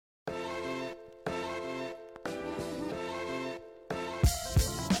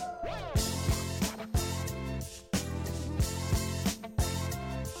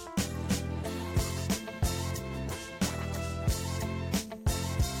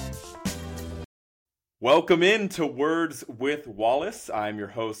Welcome in to Words with Wallace. I'm your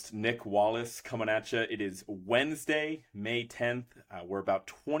host, Nick Wallace, coming at you. It is Wednesday, May 10th. We're about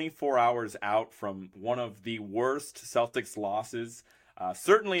 24 hours out from one of the worst Celtics losses,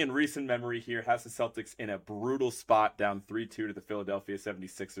 certainly in recent memory here. Has the Celtics in a brutal spot, down 3-2 to the Philadelphia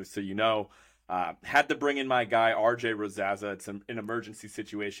 76ers. So had to bring in my guy, RJ Rosazza. It's an emergency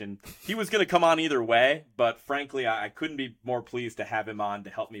situation. He was going to come on either way, but frankly, I couldn't be more pleased to have him on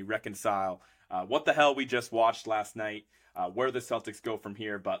to help me reconcile what the hell we just watched last night, where the Celtics go from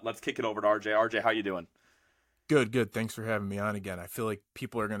here. But let's kick it over to RJ. RJ, how you doing? Good. Thanks for having me on again. I feel like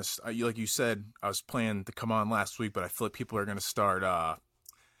people are going to, like you said, I was planning to come on last week, but I feel like people are going to start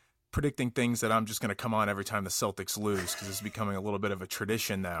predicting things that I'm just going to come on every time the Celtics lose because it's becoming a little bit of a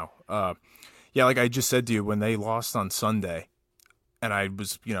tradition now. Yeah, like I just said to you, when they lost on Sunday and I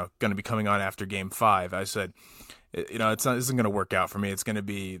was, going to be coming on after game 5, I said, this isn't going to work out for me. It's going to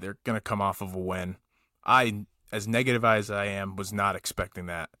be, they're going to come off of a win. As negative as I am, was not expecting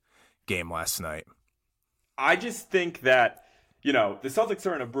that game last night. I just think that, the Celtics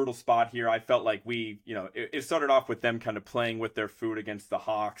are in a brutal spot here. I felt like it started off with them kind of playing with their food against the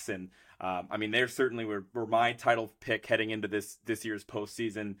Hawks. And, they certainly were my title pick heading into this year's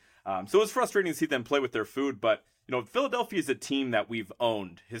postseason. So it was frustrating to see them play with their food. But, Philadelphia is a team that we've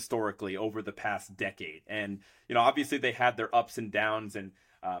owned historically over the past decade. And, obviously they had their ups and downs and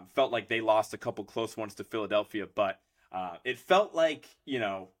felt like they lost a couple close ones to Philadelphia. But it felt like,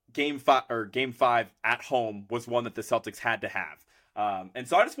 Game 5 at home was one that the Celtics had to have. And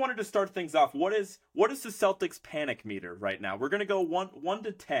so I just wanted to start things off. What is the Celtics panic meter right now? We're going to go 1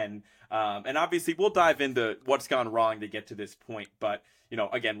 to 10. And obviously we'll dive into what's gone wrong to get to this point. But,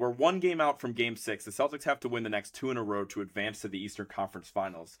 again, we're one game out from game 6. The Celtics have to win the next 2 in a row to advance to the Eastern Conference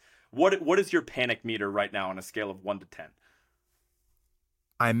Finals. What is your panic meter right now on a scale of 1 to 10?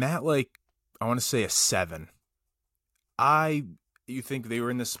 I'm at I want to say a 7. You think they were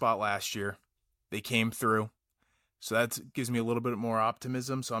in this spot last year. They came through. So that gives me a little bit more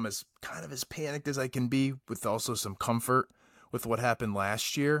optimism. So I'm as panicked as I can be with also some comfort with what happened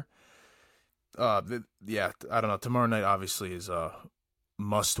last year. I don't know. Tomorrow night obviously is a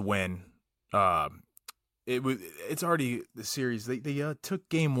must win. It's already the series. They took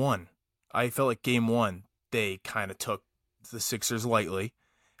game 1. I felt like game 1 they kind of took the Sixers lightly.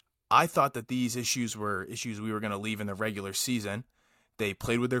 I thought that these issues were issues we were going to leave in the regular season. They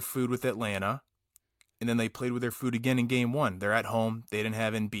played with their food with Atlanta, and then they played with their food again in game 1. They're at home. They didn't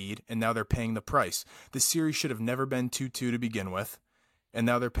have Embiid, and now they're paying the price. The series should have never been 2-2 to begin with, and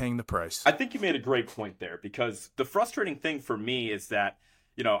now they're paying the price. I think you made a great point there because the frustrating thing for me is that,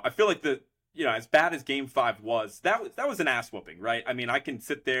 I feel like as bad as game 5 was, that was an ass whooping, right? I can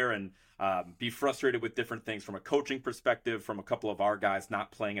sit there and be frustrated with different things from a coaching perspective, from a couple of our guys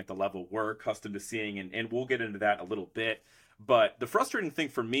not playing at the level we're accustomed to seeing, and we'll get into that a little bit. But the frustrating thing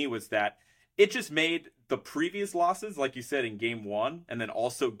for me was that it just made the previous losses, like you said, in game 1 and then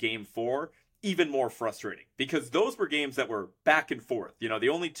also game 4, even more frustrating because those were games that were back and forth. The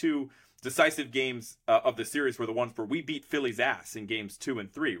only 2 decisive games of the series were the ones where we beat Philly's ass in games 2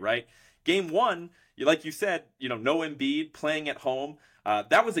 and 3, right? Game 1, like you said, no Embiid playing at home.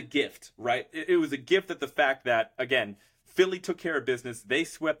 That was a gift, right? It was a gift that the fact that, again, Philly took care of business. They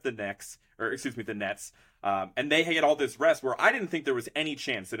swept the Nets. And they had all this rest where I didn't think there was any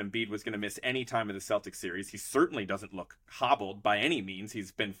chance that Embiid was going to miss any time in the Celtics series. He certainly doesn't look hobbled by any means.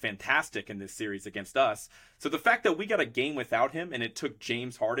 He's been fantastic in this series against us. So the fact that we got a game without him and it took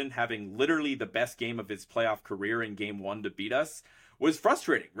James Harden having literally the best game of his playoff career in game 1 to beat us was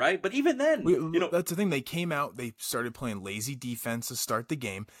frustrating, right? But even then, that's the thing. They came out, they started playing lazy defense to start the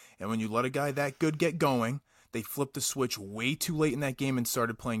game. And when you let a guy that good get going, they flipped the switch way too late in that game and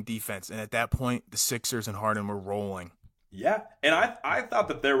started playing defense. And at that point, the Sixers and Harden were rolling. Yeah, and I thought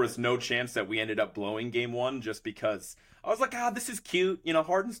that there was no chance that we ended up blowing game 1 just because I was like, this is cute.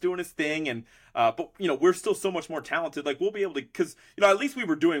 Harden's doing his thing. And but we're still so much more talented. Like, we'll be able to, because, at least we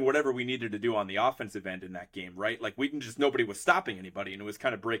were doing whatever we needed to do on the offensive end in that game, right? Like, nobody was stopping anybody, and it was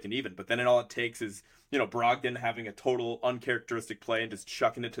kind of breaking even. But then all it takes is, Brogdon having a total uncharacteristic play and just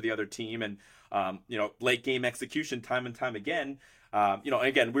chucking it to the other team. And, late game execution time and time again.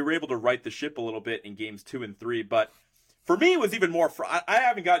 Again, we were able to right the ship a little bit in games 2 and 3. But for me, it was even more. I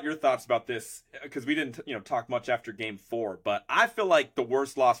haven't got your thoughts about this because we didn't, talk much after Game 4. But I feel like the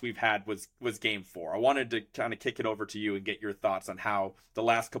worst loss we've had was Game 4. I wanted to kind of kick it over to you and get your thoughts on how the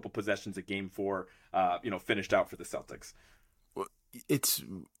last couple possessions of Game 4, finished out for the Celtics.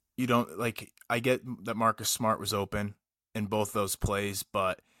 I get that Marcus Smart was open in both those plays,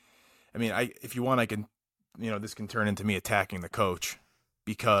 but if you want, I can, this can turn into me attacking the coach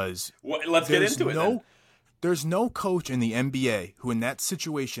because let's get into it then. There's no coach in the NBA who in that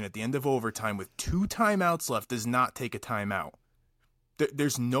situation at the end of overtime with 2 timeouts left does not take a timeout.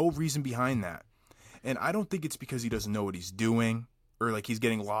 There's no reason behind that. And I don't think it's because he doesn't know what he's doing or like he's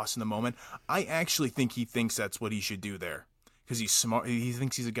getting lost in the moment. I actually think he thinks that's what he should do there because he's smart. He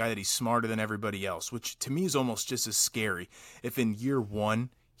thinks he's a guy that he's smarter than everybody else, which to me is almost just as scary. If in year one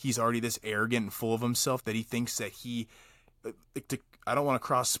he's already this arrogant and full of himself that he thinks that I don't want to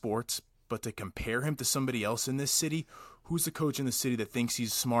cross sports, but to compare him to somebody else in this city, who's the coach in the city that thinks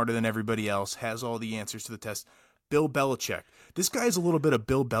he's smarter than everybody else, has all the answers to the test? Bill Belichick. This guy has a little bit of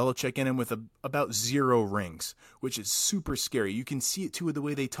Bill Belichick in him with about 0 rings, which is super scary. You can see it too with the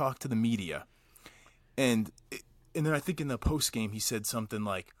way they talk to the media. And then I think in the post game he said something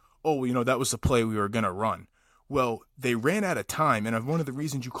like, "Oh, that was the play we were going to run." Well, they ran out of time, and one of the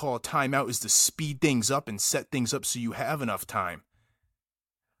reasons you call a timeout is to speed things up and set things up so you have enough time.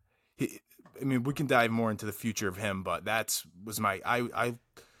 We can dive more into the future of him, but I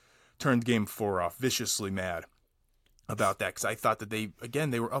turned game 4 off viciously mad about that because I thought that they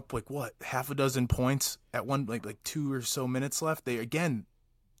were up half a dozen points at one like 2 or so minutes left. They again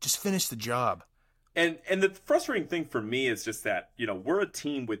just finished the job. And the frustrating thing for me is just that we're a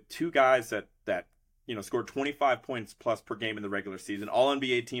team with 2 guys that scored 25 points plus per game in the regular season. All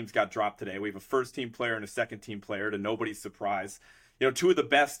NBA teams got dropped today. We have a first team player and a second team player, to nobody's surprise. 2 of the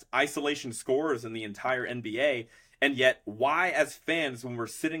best isolation scorers in the entire NBA. And yet, why as fans, when we're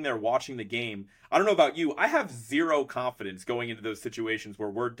sitting there watching the game, I don't know about you, I have 0 confidence going into those situations where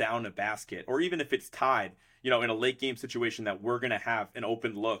we're down a basket, or even if it's tied, in a late game situation, that we're going to have an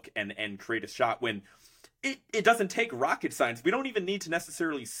open look and create a shot when it doesn't take rocket science. We don't even need to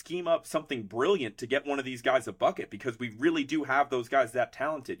necessarily scheme up something brilliant to get one of these guys a bucket, because we really do have those guys that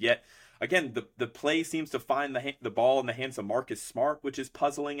talented. Yet, again, the play seems to find the ball in the hands of Marcus Smart, which is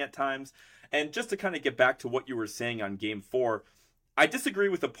puzzling at times. And just to kind of get back to what you were saying on Game 4, I disagree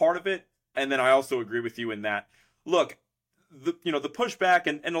with a part of it, and then I also agree with you in that, look, the pushback,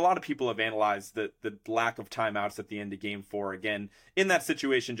 and a lot of people have analyzed the lack of timeouts at the end of Game 4. Again, in that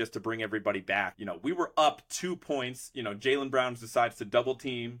situation, just to bring everybody back, we were up 2 points. Jaylen Brown decides to double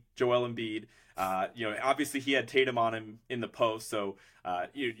team Joel Embiid. Obviously he had Tatum on him in the post, so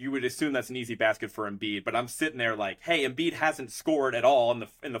you would assume that's an easy basket for Embiid. But I'm sitting there like, hey, Embiid hasn't scored at all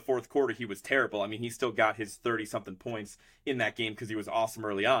in the fourth quarter. He was terrible. He still got his 30-something points in that game because he was awesome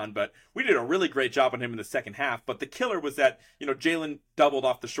early on. But we did a really great job on him in the second half. But the killer was that Jaylen doubled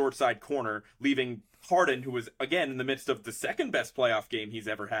off the short side corner, leaving Harden, who was, again, in the midst of the second best playoff game he's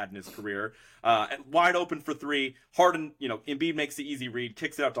ever had in his career, wide open for 3. Harden, Embiid makes the easy read,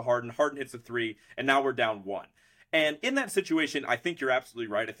 kicks it out to Harden. Harden hits a 3, and now we're down 1. And in that situation, I think you're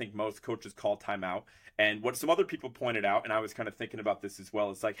absolutely right. I think most coaches call timeout. And what some other people pointed out, and I was kind of thinking about this as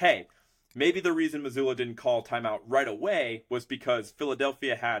well, is like, hey, maybe the reason Mazzulla didn't call timeout right away was because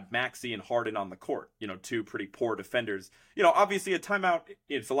Philadelphia had Maxey and Harden on the court, 2 pretty poor defenders. Obviously a timeout,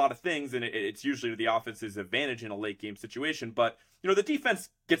 it's a lot of things, and it's usually to the offense's advantage in a late game situation, but the defense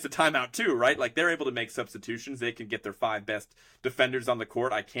gets a timeout too, right? Like, they're able to make substitutions. They can get their 5 best defenders on the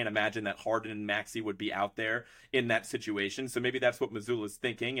court. I can't imagine that Harden and Maxey would be out there in that situation. So maybe that's what Mazzulla's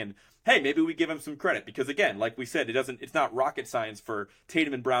thinking. And hey, maybe we give him some credit because, again, like we said, it's not rocket science for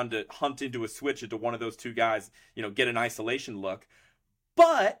Tatum and Brown to hunt into a switch into one of those 2 guys, get an isolation look.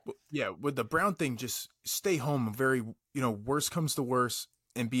 But yeah, with the Brown thing, just stay home. Very, worst comes to worst,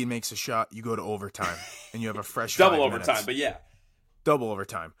 Embiid makes a shot, you go to overtime, and you have a fresh double overtime. But yeah. Double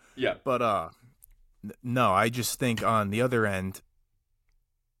overtime. Yeah. But no, I just think on the other end,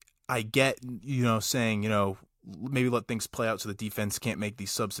 I get, saying, maybe let things play out so the defense can't make these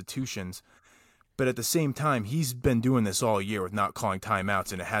substitutions. But at the same time, he's been doing this all year with not calling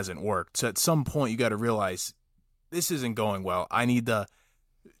timeouts, and it hasn't worked. So at some point, you got to realize this isn't going well. I need to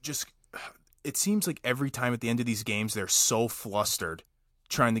it seems like every time at the end of these games, they're so flustered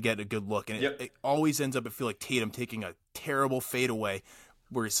trying to get a good look. And it always ends up, I feel like Tatum taking a terrible fadeaway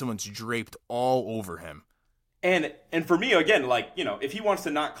where someone's draped all over him. And for me, again, like, if he wants to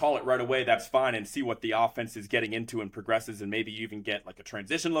not call it right away, that's fine, and see what the offense is getting into and progresses, and maybe you even get like a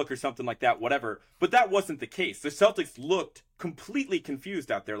transition look or something like that, whatever. But that wasn't the case. The Celtics looked completely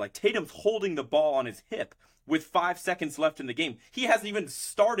confused out there. Like, Tatum's holding the ball on his hip with 5 seconds left in the game. He hasn't even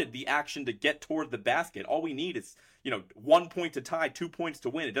started the action to get toward the basket. All we need is, 1 point to tie, 2 points to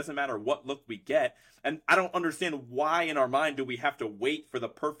win. It doesn't matter what look we get. And I don't understand why in our mind do we have to wait for the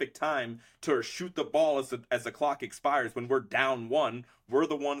perfect time to shoot the ball as the clock expires when we're down 1. We're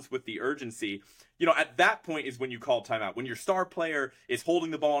the ones with the urgency. at that point is when you call timeout. When your star player is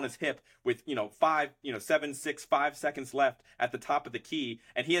holding the ball on his hip with, 5 seconds left at the top of the key,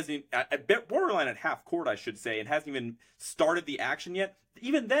 and he hasn't, at borderline at half court, I should say, and hasn't even started the action yet,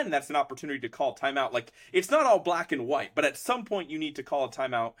 even then that's an opportunity to call timeout. Like, it's not all black and white, but at some point you need to call a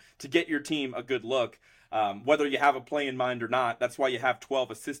timeout to get your team a good look, whether you have a play in mind or not. That's why you have 12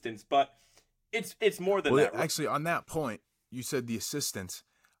 assistants, but it's more than that. Actually, on that point, you said the assistants.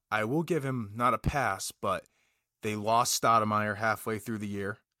 I will give him not a pass, but they lost Stoudemire halfway through the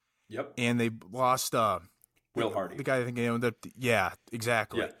year. Yep. And they lost Will Hardy. The guy I think ended up. Yeah,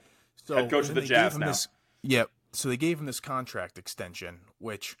 exactly. Yeah. So head coach of the Jazz now. Yep. So they gave him this contract extension,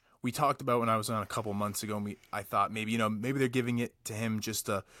 which we talked about when I was on a couple months ago. And I thought maybe they're giving it to him just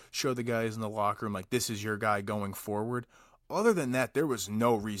to show the guys in the locker room, like, this is your guy going forward. Other than that, there was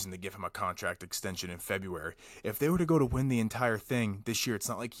no reason to give him a contract extension in February. If they were to go to win the entire thing this year, it's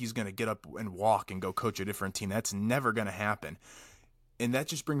not like he's going to get up and walk and go coach a different team. That's never going to happen. And that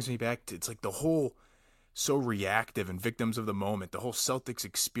just brings me back to, it's like the whole so reactive and victims of the moment, the whole Celtics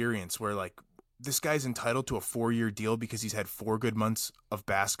experience where, like, this guy's entitled to a 4-year deal because he's had 4 good months of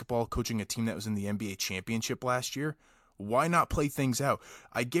basketball coaching a team that was in the NBA championship last year. Why not play things out?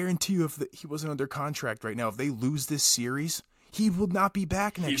 I guarantee you, if he wasn't under contract right now, if they lose this series, he will not be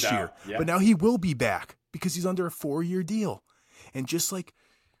back next year. Yeah. But now he will be back because he's under a 4-year deal. And just like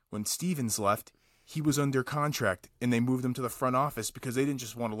when Stevens left, he was under contract, and they moved him to the front office because they didn't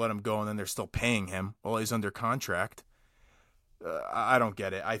just want to let him go, and then they're still paying him while he's under contract. I don't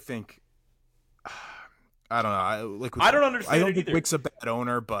get it. I think... I don't know. I don't understand. I don't think either. Wick's a bad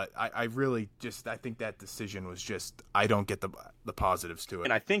owner, but I really just, I think that decision was just, I don't get the positives to it.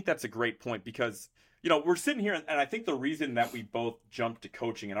 And I think that's a great point because, we're sitting here, and I think the reason that we both jumped to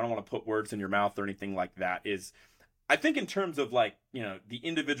coaching, and I don't want to put words in your mouth or anything like that, is I think in terms of, like, the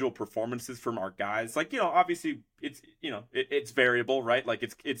individual performances from our guys, like, obviously it's, it's variable, right? Like,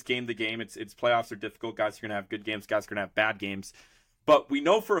 it's game to game. It's playoffs are difficult. Guys are going to have good games. Guys are going to have bad games. But we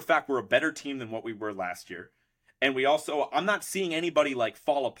know for a fact we're a better team than what we were last year. And we also, I'm not seeing anybody, like,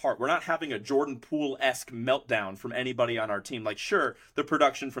 fall apart. We're not having a Jordan Poole-esque meltdown from anybody on our team. Like, sure, the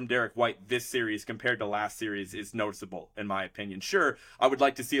production from Derek White this series compared to last series is noticeable, in my opinion. Sure, I would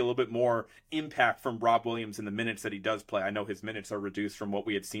like to see a little bit more impact from Rob Williams in the minutes that he does play. I know his minutes are reduced from what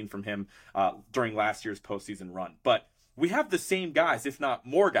we had seen from him during last year's postseason run. But we have the same guys, if not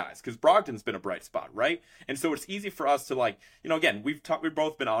more guys, because Brogdon's been a bright spot, right? And so it's easy for us to, like, again, we've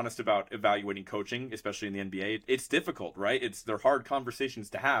both been honest about evaluating coaching, especially in the NBA. It's difficult, right? They're hard conversations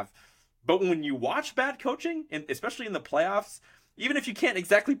to have. But when you watch bad coaching, and especially in the playoffs, even if you can't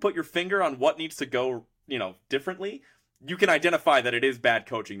exactly put your finger on what needs to go, differently, you can identify that it is bad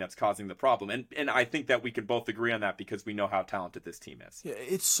coaching that's causing the problem. And I think that we can both agree on that because we know how talented this team is. Yeah,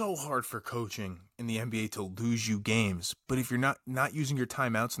 it's so hard for coaching in the NBA to lose you games. But if you're not using your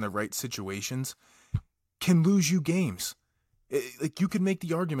timeouts in the right situations, can lose you games. Like, you could make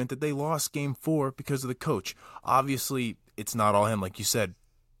the argument that they lost game 4 because of the coach. Obviously, it's not all him. Like you said,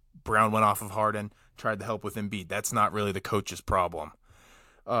 Brown went off of Harden, tried to help with Embiid. That's not really the coach's problem.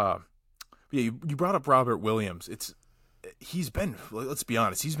 You brought up Robert Williams. He's been, let's be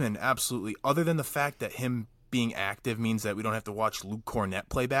honest, he's been absolutely, other than the fact that him being active means that we don't have to watch Luke Cornett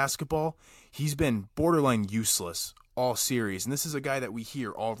play basketball, he's been borderline useless all series. And this is a guy that we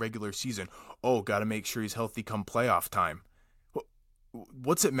hear all regular season, got to make sure he's healthy come playoff time.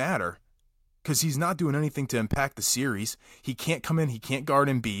 What's it matter? Because he's not doing anything to impact the series. He can't come in, he can't guard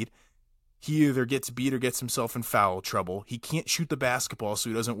Embiid. He either gets beat or gets himself in foul trouble. He can't shoot the basketball, so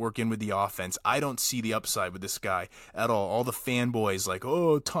he doesn't work in with the offense. I don't see the upside with this guy at all. All the fanboys like,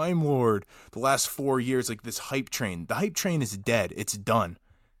 Time Lord. The last 4 years, like, this hype train. The hype train is dead. It's done.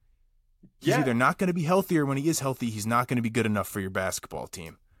 He's either not going to be healthy, or when he is healthy, he's not going to be good enough for your basketball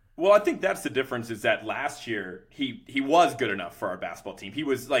team. Well, I think that's the difference, is that last year he was good enough for our basketball team. He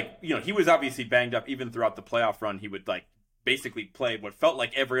was, like, he was obviously banged up even throughout the playoff run. He would, like, basically played what felt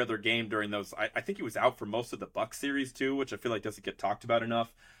like every other game during those. I think he was out for most of the Bucks series too, which I feel like doesn't get talked about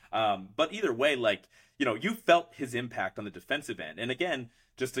enough. But either way, like, you felt his impact on the defensive end. And again,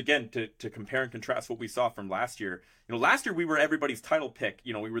 to compare and contrast what we saw from last year, last year we were everybody's title pick.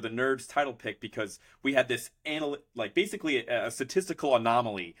 We were the nerds' title pick because we had this basically a statistical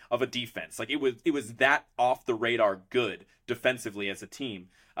anomaly of a defense. Like, it was that off the radar good defensively as a team.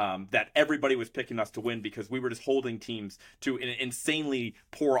 That everybody was picking us to win because we were just holding teams to insanely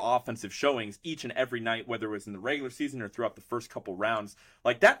poor offensive showings each and every night, whether it was in the regular season or throughout the first couple rounds.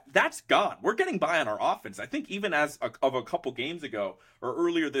 Like, that's gone. We're getting by on our offense. I think even of a couple games ago or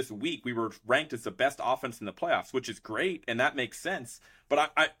earlier this week, we were ranked as the best offense in the playoffs, which is great, and that makes sense.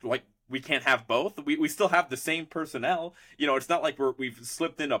 But we can't have both. We still have the same personnel. It's not like we've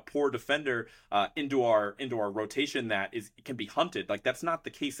slipped in a poor defender into our rotation that can be hunted. Like, that's not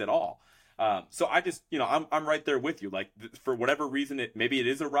the case at all. So I just, I'm right there with you. Like, for whatever reason, maybe it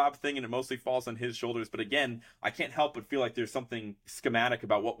is a Rob thing and it mostly falls on his shoulders. But again, I can't help but feel like there's something schematic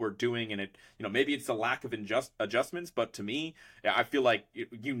about what we're doing, and maybe it's a lack of adjustments. But to me, I feel like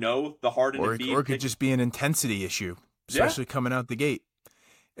the Harden or and Embiid it could just be an intensity issue, especially coming out the gate.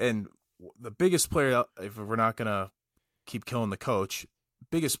 And the biggest player, if we're not gonna keep killing the coach,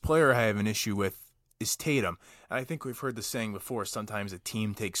 biggest player I have an issue with is Tatum. And I think we've heard the saying before, sometimes a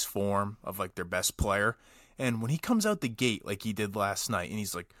team takes form of like their best player. And when he comes out the gate like he did last night, and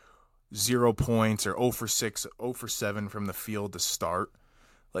he's like 0 points or 0 for 6, 0 for 7 from the field to start,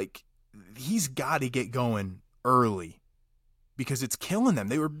 like, he's got to get going early because it's killing them.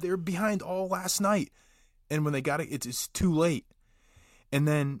 They were behind all last night. And when they got it, it's too late. And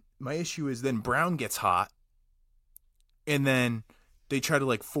then my issue is then Brown gets hot. And then they try to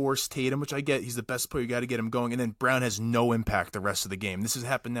like force Tatum, which I get. He's the best player. You got to get him going. And then Brown has no impact the rest of the game. This has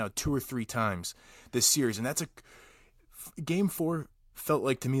happened now 2 or 3 times this series. And that's game 4 felt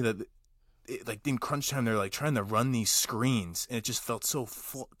like to me that like in crunch time, they're like trying to run these screens. And it just felt so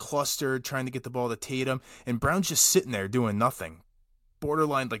clustered, trying to get the ball to Tatum. And Brown's just sitting there doing nothing.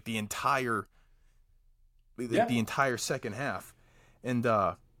 Borderline like the entire second half. And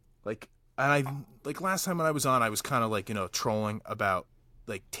last time when I was on, I was kind of like, trolling about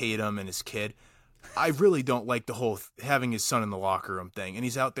like Tatum and his kid. I really don't like the whole having his son in the locker room thing. And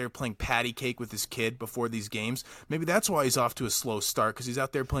he's out there playing patty cake with his kid before these games. Maybe that's why he's off to a slow start, because he's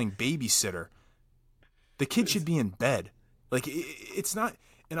out there playing babysitter. The kid should be in bed. Like, it's not,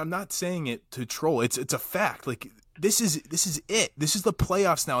 and I'm not saying it to troll. It's a fact. Like, this is it. This is the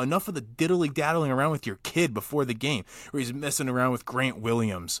playoffs now. Enough of the diddly-daddling around with your kid before the game, where he's messing around with Grant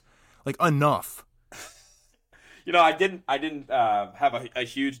Williams. Like, enough. I didn't have a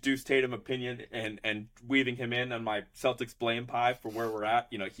huge Deuce Tatum opinion and weaving him in on my Celtics blame pie for where we're at.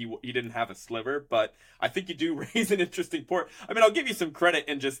 He didn't have a sliver, but I think you do raise an interesting point. I mean, I'll give you some credit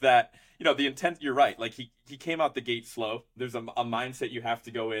in just that, the intent, you're right. Like, he came out the gate slow. There's a mindset you have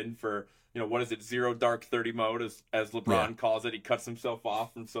to go in for, what is it, 0 dark 30 mode, as LeBron calls it. He cuts himself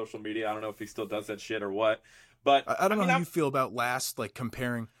off from social media. I don't know if he still does that shit or what. But I don't know how you feel about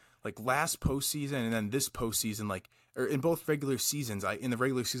comparing like last postseason and then this postseason, like, or in both regular seasons. In the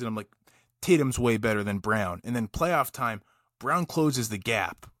regular season, I'm like, Tatum's way better than Brown. And then playoff time, Brown closes the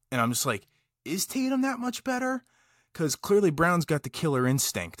gap. And I'm just like, is Tatum that much better? Because clearly Brown's got the killer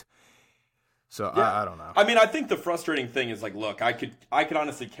instinct. So I don't know. I mean, I think the frustrating thing is, like, look, I could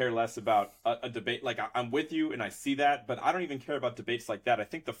honestly care less about a debate. Like, I'm with you and I see that, but I don't even care about debates like that. I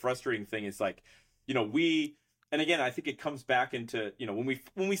think the frustrating thing is, like, and again, I think it comes back into,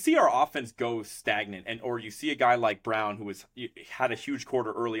 when we see our offense go stagnant, or you see a guy like Brown who had a huge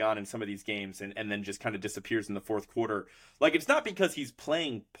quarter early on in some of these games and then just kind of disappears in the fourth quarter. Like, it's not because he's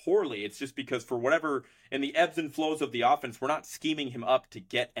playing poorly. It's just because for whatever, in the ebbs and flows of the offense, we're not scheming him up to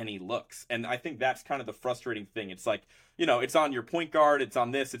get any looks. And I think that's kind of the frustrating thing. It's like, it's on your point guard, it's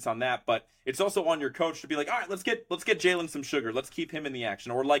on this, it's on that, but it's also on your coach to be like, all right, let's get Jalen some sugar. Let's keep him in the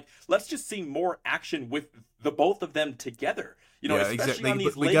action. Or like, let's just see more action with the both of them together. Especially exactly. On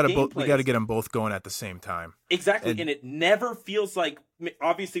these we late game we got to get them both going at the same time. Exactly, and it never feels like,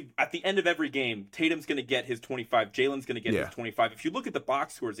 obviously, at the end of every game, Tatum's going to get his 25, Jalen's going to get his 25. If you look at the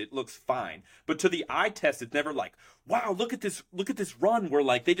box scores, it looks fine. But to the eye test, it's never like, wow, look at this run where,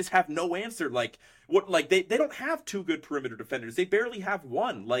 like, they just have no answer. Like, they don't have 2 good perimeter defenders. They barely have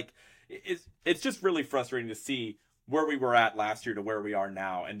 1. Like, it's just really frustrating to see where we were at last year to where we are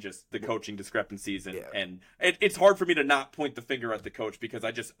now, and just the coaching discrepancies. And it's hard for me to not point the finger at the coach, because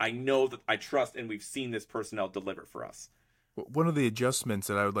I know that I trust, and we've seen this personnel deliver for us. One of the adjustments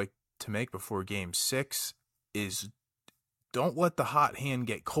that I would like to make before game 6 is don't let the hot hand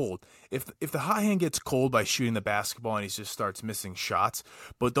get cold. If the hot hand gets cold by shooting the basketball and he just starts missing shots,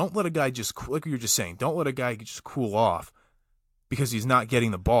 but don't let a guy just, like you were just saying, don't let a guy just cool off because he's not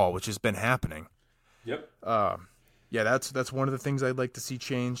getting the ball, which has been happening. Yep. Yeah, that's one of the things I'd like to see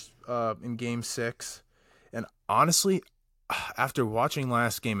changed in Game 6. And honestly, after watching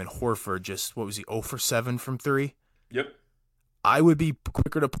last game and Horford just, 0 for 7 from 3? Yep. I would be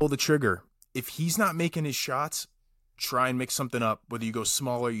quicker to pull the trigger. If he's not making his shots, try and mix something up. Whether you go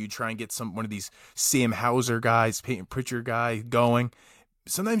smaller, you try and get one of these Sam Hauser guys, Peyton Pritchard guy going.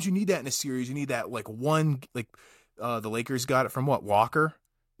 Sometimes you need that in a series. You need that the Lakers got it from Walker?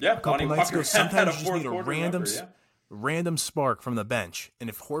 Yeah, a couple nights ago. Sometimes you just need a random spark from the bench. And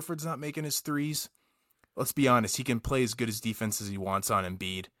if Horford's not making his threes, let's be honest, he can play as good as defense as he wants on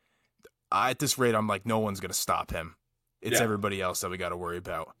Embiid. at this rate, I'm like, no one's going to stop him. It's Yeah. everybody else that we got to worry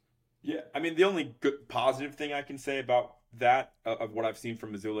about. Yeah, I mean, the only good positive thing I can say about that of what I've seen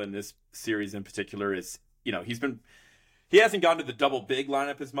from Missoula in this series in particular is, he hasn't gone to the double big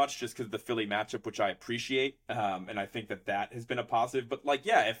lineup as much just because of the Philly matchup, which I appreciate. And I think that has been a positive. But like,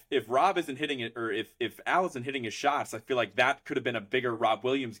 yeah, if Rob isn't hitting it, or if Al isn't hitting his shots, I feel like that could have been a bigger Rob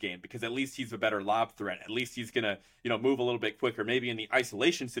Williams game, because at least he's a better lob threat. At least he's going to, move a little bit quicker. Maybe in the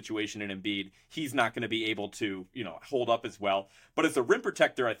isolation situation in Embiid, he's not going to be able to, hold up as well. But as a rim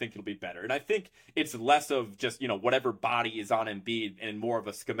protector, I think it'll be better. And I think it's less of just, whatever body is on Embiid, and more of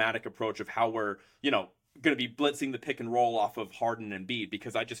a schematic approach of how we're, going to be blitzing the pick and roll off of Harden and Embiid,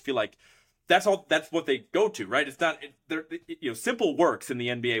 because I just feel like that's what they go to, right? It's not, simple works in the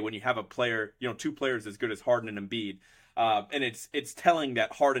NBA when you have a player, two players as good as Harden and Embiid. And it's telling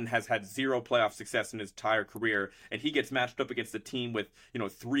that Harden has had zero playoff success in his entire career, and he gets matched up against a team with,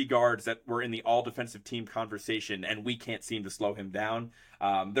 three guards that were in the all defensive team conversation, and we can't seem to slow him down.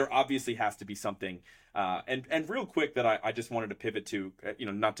 There obviously has to be something. And real quick that I just wanted to pivot to,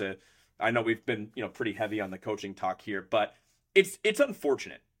 not to, I know we've been, pretty heavy on the coaching talk here, but it's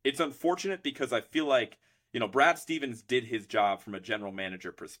unfortunate. It's unfortunate because I feel like, Brad Stevens did his job from a general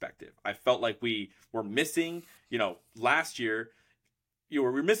manager perspective. I felt like we were missing, last year, we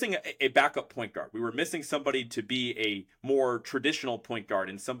were missing a backup point guard. We were missing somebody to be a more traditional point guard,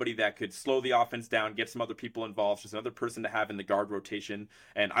 and somebody that could slow the offense down, get some other people involved, just another person to have in the guard rotation.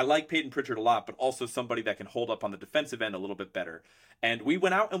 And I like Peyton Pritchard a lot, but also somebody that can hold up on the defensive end a little bit better. And we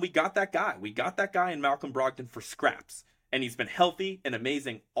went out and we got that guy. We got that guy in Malcolm Brogdon for scraps. And he's been healthy and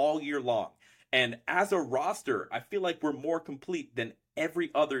amazing all year long. And as a roster, I feel like we're more complete than every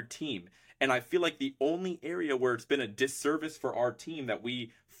other team. And I feel like the only area where it's been a disservice for our team that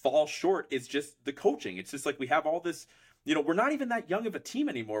we fall short is just the coaching. It's just like we have all this, we're not even that young of a team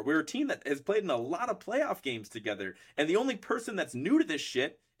anymore. We're a team that has played in a lot of playoff games together. And the only person that's new to this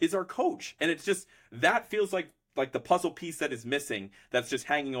shit is our coach. And it's just, that feels like the puzzle piece that is missing, that's just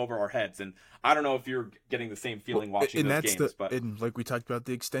hanging over our heads. And I don't know if you're getting the same feeling watching those games. And like we talked about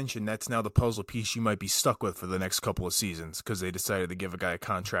the extension, that's now the puzzle piece you might be stuck with for the next couple of seasons, because they decided to give a guy a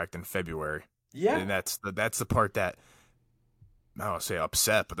contract in February. Yeah. And that's the part that, I don't want to say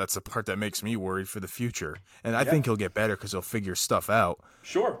upset, but that's the part that makes me worried for the future. And I think he'll get better because he'll figure stuff out.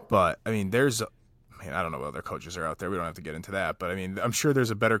 Sure. But, I mean, I don't know what other coaches are out there. We don't have to get into that. But, I mean, I'm sure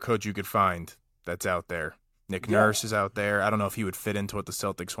there's a better coach you could find that's out there. Nick Nurse is out there. I don't know if he would fit into what the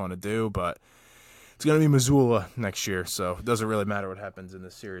Celtics want to do, but it's going to be Missoula next year, so it doesn't really matter what happens in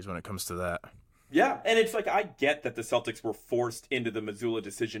this series when it comes to that. Yeah, and it's like, I get that the Celtics were forced into the Missoula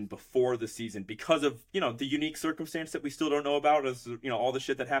decision before the season because of, the unique circumstance that we still don't know about, as, all the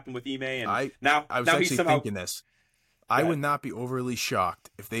shit that happened with Ime. And I was actually thinking this. I would not be overly shocked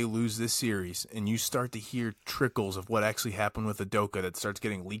if they lose this series and you start to hear trickles of what actually happened with Udoka that starts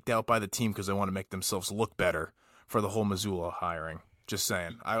getting leaked out by the team because they want to make themselves look better for the whole Missoula hiring. Just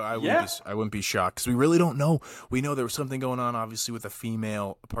saying. I wouldn't be shocked because we really don't know. We know there was something going on, obviously, with a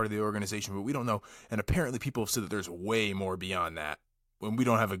female part of the organization, but we don't know. And apparently people have said that there's way more beyond that. When we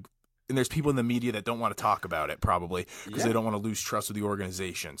don't have and there's people in the media that don't want to talk about it, probably, because they don't want to lose trust with the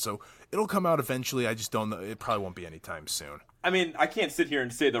organization. So it'll come out eventually. I just don't know. It probably won't be anytime soon. I mean, I can't sit here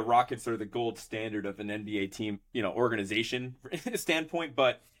and say the Rockets are the gold standard of an NBA team, organization standpoint,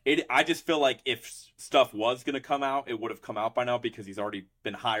 but I just feel like if stuff was going to come out, it would have come out by now because he's already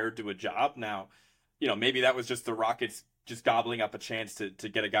been hired to a job. Now, maybe that was just the Rockets just gobbling up a chance to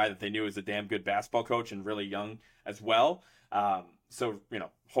get a guy that they knew was a damn good basketball coach and really young as well. So,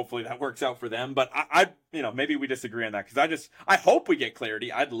 hopefully that works out for them. But I maybe we disagree on that because I hope we get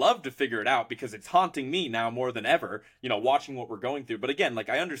clarity. I'd love to figure it out because it's haunting me now more than ever, watching what we're going through. But again,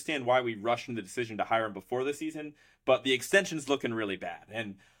 I understand why we rushed in the decision to hire him before the season, but the extension's looking really bad.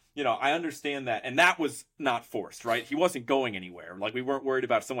 And, I understand that. And that was not forced, right? He wasn't going anywhere. We weren't worried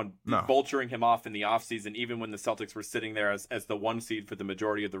about someone vulturing him off in the offseason, even when the Celtics were sitting there as the one seed for the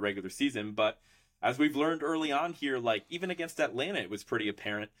majority of the regular season. But as we've learned early on here, even against Atlanta, it was pretty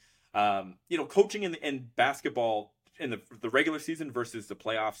apparent. Coaching in basketball in the regular season versus the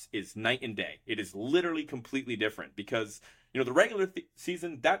playoffs is night and day. It is literally completely different because, the regular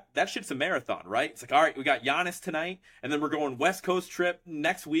season, that shit's a marathon, right? It's like, all right, we got Giannis tonight, and then we're going West Coast trip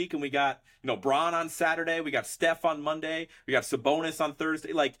next week, and we got, Bron on Saturday, we got Steph on Monday, we got Sabonis on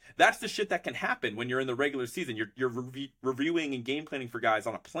Thursday. That's the shit that can happen when you're in the regular season. You're reviewing and game planning for guys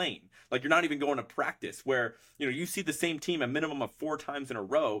on a plane. You're not even going to practice where, you see the same team a minimum of 4 times in a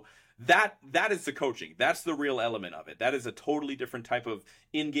row. That is the coaching. That's the real element of it. That is a totally different type of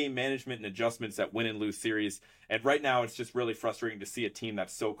in-game management and adjustments that win and lose series. And right now, it's just really frustrating to see a team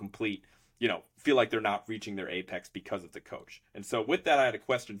that's so complete feel like they're not reaching their apex because of the coach. And so with that, I had a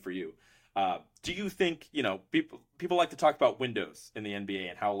question for you. Do you think, people like to talk about windows in the NBA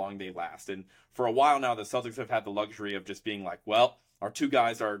and how long they last? And for a while now, the Celtics have had the luxury of just being like, well, our two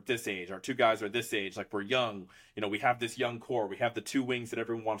guys are this age, our two guys are this age, like we're young, we have this young core, we have the two wings that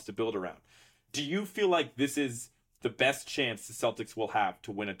everyone wants to build around. Do you feel like this is the best chance the Celtics will have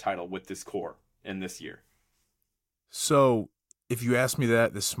to win a title with this core in this year? So if you asked me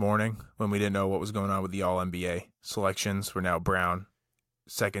that this morning when we didn't know what was going on with the All-NBA selections, we're now Brown,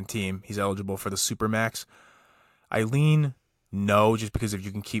 second team, he's eligible for the Supermax. I lean no, just because if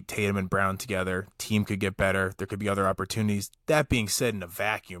you can keep Tatum and Brown together, team could get better. There could be other opportunities. That being said, in a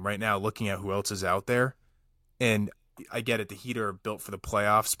vacuum, right now, looking at who else is out there, and I get it, the Heat are built for the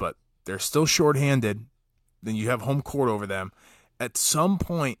playoffs, but they're still shorthanded. Then you have home court over them. At some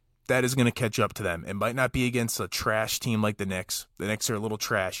point, that is going to catch up to them. It might not be against a trash team like the Knicks. The Knicks are a little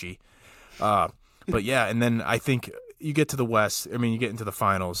trashy. But yeah, and then I think you get to the West. I mean, you get into the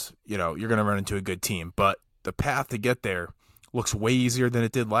finals, you're going to run into a good team. But the path to get there looks way easier than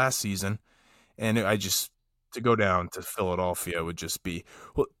it did last season. And to go down to Philadelphia would just be,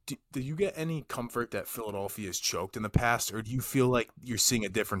 well, do you get any comfort that Philadelphia has choked in the past? Or do you feel like you're seeing a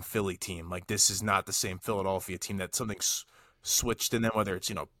different Philly team? Like this is not the same Philadelphia team, that something's switched in them, whether it's,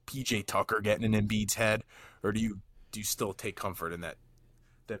 PJ Tucker getting in Embiid's head, or do you still take comfort in that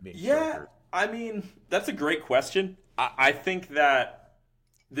being choked? I mean, that's a great question. I think that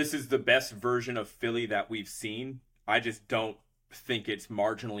this is the best version of Philly that we've seen. I just don't think it's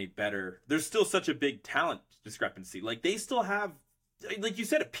marginally better. There's still such a big talent discrepancy. Like they still have, like you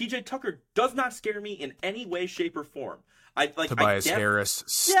said, PJ Tucker does not scare me in any way, shape, or form. Tobias Harris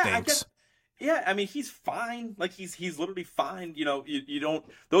stinks. Yeah, I mean he's fine. Like he's literally fine. You don't.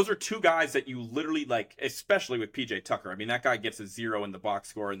 Those are two guys that you literally like, especially with PJ Tucker. I mean that guy gets a 0 in the box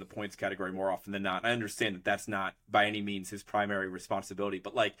score in the points category more often than not. I understand that that's not by any means his primary responsibility,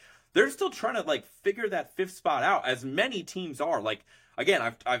 but like they're still trying to like figure that fifth spot out, as many teams are. Like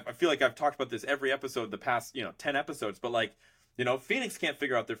again, I feel like I've talked about this every episode the past 10 episodes, but like. Phoenix can't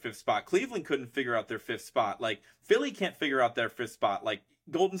figure out their fifth spot. Cleveland couldn't figure out their fifth spot. Like Philly can't figure out their fifth spot. Like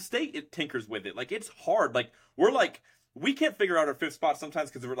Golden State, it tinkers with it. Like it's hard. Like we can't figure out our fifth spot sometimes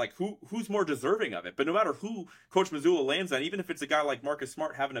because we're like, who's more deserving of it? But no matter who Coach Mazzulla lands on, even if it's a guy like Marcus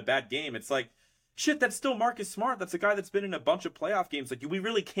Smart having a bad game, it's like, shit, that's still Marcus Smart. That's a guy that's been in a bunch of playoff games. Like we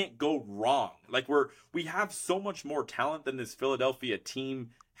really can't go wrong. Like we have so much more talent than this Philadelphia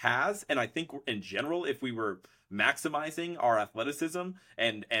team has, and I think in general, if we were maximizing our athleticism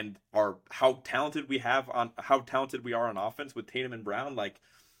and how talented we are on offense with Tatum and Brown, like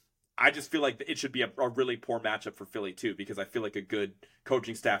I just feel like it should be a really poor matchup for Philly too, because I feel like a good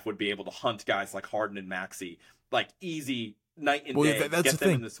coaching staff would be able to hunt guys like Harden and Maxey like easy night and day. That's get the them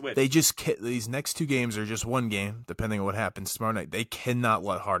thing. In the switch. They just these next two games are just one game, depending on what happens tomorrow night. They cannot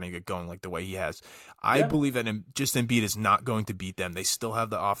let Harden get going like the way he has. I believe that just Embiid is not going to beat them. They still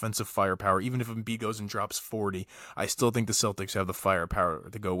have the offensive firepower. Even if Embiid goes and drops 40, I still think the Celtics have the firepower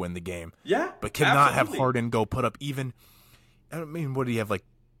to go win the game. Yeah, but cannot have Harden go put up even. I don't mean, what did he have? Like,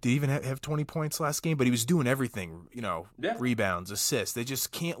 did he even have 20 points last game? But he was doing everything. Rebounds, assists. They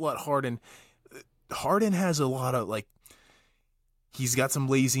just can't let Harden. Harden has a lot of like. He's got some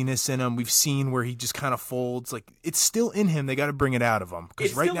laziness in him. We've seen where he just kind of folds. Like it's still in him. They got to bring it out of him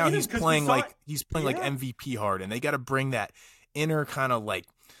because right now he's playing like MVP Harden. They got to bring that inner kind of like,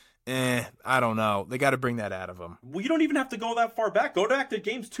 I don't know. They got to bring that out of him. Well, you don't even have to go that far back. Go back to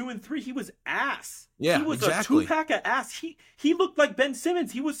games 2 and 3. He was ass. Yeah, he was exactly. a 2-pack of ass. He looked like Ben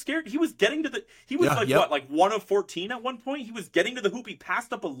Simmons. He was scared. He was getting to the. He was like 1 of 14 at one point. He was getting to the hoop. He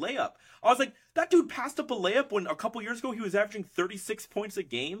passed up a layup. I was like, that dude passed up a layup when a couple years ago he was averaging 36 points a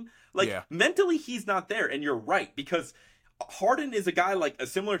game. Mentally he's not there. And you're right, because Harden is a guy like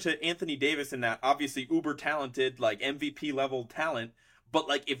similar to Anthony Davis in that obviously uber talented, like MVP level talent. But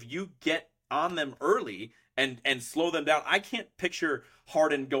like if you get on them early and slow them down, I can't picture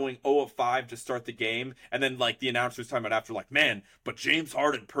Harden going 0 of 5 to start the game, and then like the announcers talking about after, like, man, but James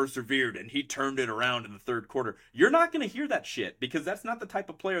Harden persevered and he turned it around in the third quarter. You're not going to hear that shit, because that's not the type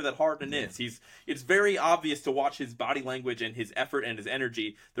of player that Harden is. It's very obvious to watch his body language and his effort and his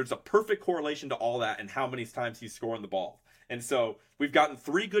energy. There's a perfect correlation to all that and how many times he's scoring the ball. And so we've gotten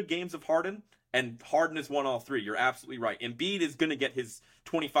 3 good games of Harden, and Harden has won all 3. You're absolutely right. Embiid is going to get his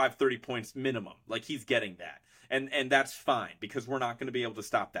 25, 30 points minimum. Like, he's getting that. And that's fine, because we're not going to be able to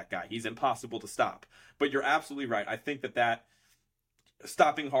stop that guy. He's impossible to stop. But you're absolutely right. I think that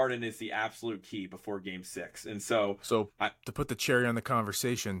stopping Harden is the absolute key before Game 6. And so to put the cherry on the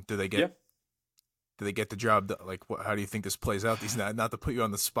conversation, do they get Do they get the job done? Like, how do you think this plays out? These not to put you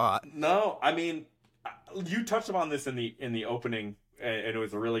on the spot. No, I mean, you touched upon this in the opening, and it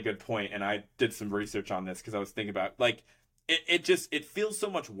was a really good point. And I did some research on this because I was thinking about like it feels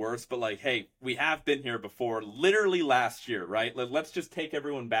so much worse. But like, hey, we have been here before, literally last year, right? Let's just take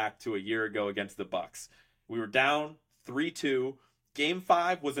everyone back to a year ago against the Bucks. We were down 3-2. Game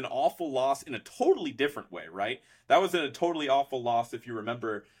 5 was an awful loss in a totally different way, right? That was in a totally awful loss. If you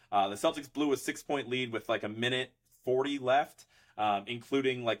remember, the Celtics blew a 6-point lead with like a minute 40 left.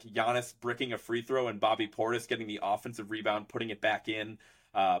 Including like Giannis bricking a free throw and Bobby Portis getting the offensive rebound, putting it back in.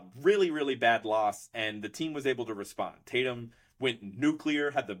 Really, really bad loss, and the team was able to respond. Tatum went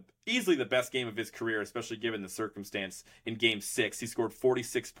nuclear, had easily the best game of his career, especially given the circumstance in Game 6. He scored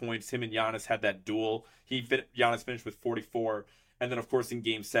 46 points. Him and Giannis had that duel. Giannis finished with 44. And then, of course, in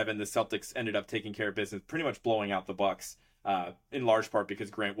Game 7, the Celtics ended up taking care of business, pretty much blowing out the Bucks. In large part because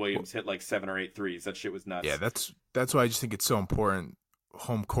Grant Williams hit like 7 or 8 threes. That shit was nuts. Yeah, that's why I just think it's so important.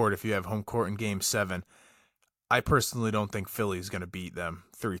 Home court, if you have home court in Game 7, I personally don't think Philly's going to beat them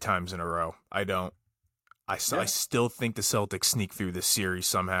 3 times in a row. I don't. I still think the Celtics sneak through this series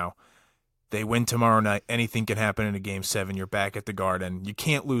somehow. They win tomorrow night. Anything can happen in a Game 7. You're back at the Garden. You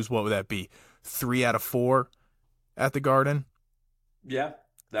can't lose. What would that be? 3 out of 4 at the Garden? Yeah,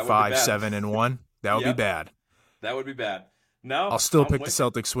 that would 5, be bad. 7, and 1. That would be bad. That would be bad. No, I'll still pick the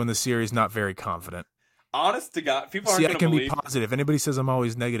Celtics to win the series. Not very confident. Honest to God, people aren't going to believe. Be positive. Anybody says I'm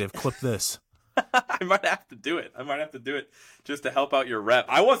always negative, clip this. I might have to do it. Just to help out your rep.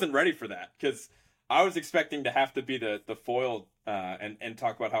 I wasn't ready for that because I was expecting to have to be the foil and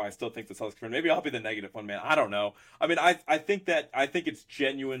talk about how I still think the Celtics can win. Maybe I'll be the negative one, man. I don't know. I mean, I think it's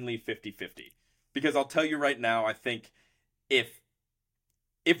genuinely 50-50 because I'll tell you right now, I think if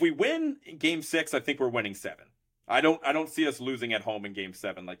we win Game 6, I think we're winning 7. I don't see us losing at home in Game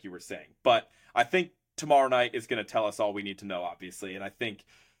 7 like you were saying. But I think tomorrow night is going to tell us all we need to know, obviously. And I think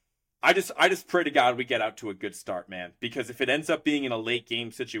I just pray to God we get out to a good start, man. Because if it ends up being in a late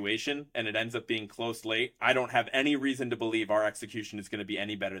game situation and it ends up being close late, I don't have any reason to believe our execution is going to be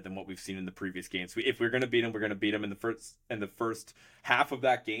any better than what we've seen in the previous games. If we're going to beat them, we're going to beat them in the first half of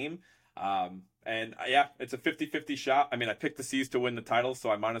that game. And yeah, it's a 50-50 shot. I mean, I picked the C's to win the title,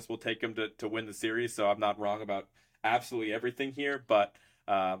 so I might as well take them to win the series. So I'm not wrong about absolutely everything here, but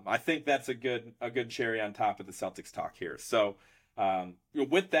I think that's a good cherry on top of the Celtics talk here. So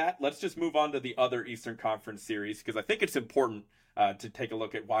with that, let's just move on to the other Eastern Conference series because I think it's important to take a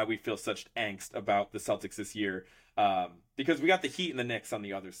look at why we feel such angst about the Celtics this year because we got the Heat and the Knicks on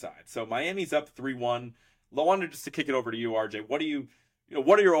the other side. So Miami's up 3-1. I wanted just to kick it over to you, RJ.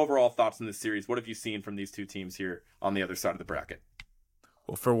 What are your overall thoughts on this series? What have you seen from these two teams here on the other side of the bracket?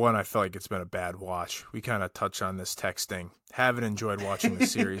 Well, for one, I feel like it's been a bad watch. We kind of touch on this texting. Haven't enjoyed watching the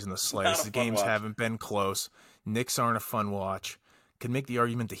series in the slightest. The games haven't been close. Knicks aren't a fun watch. Can make the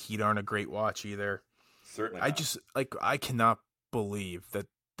argument the Heat aren't a great watch either. Certainly. I cannot believe that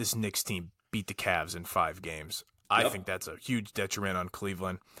this Knicks team beat the Cavs in 5 games. I think that's a huge detriment on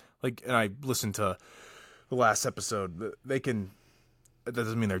Cleveland. And I listened to the last episode. That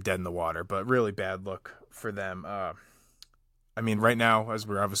doesn't mean they're dead in the water, but really bad look for them. I mean, right now, as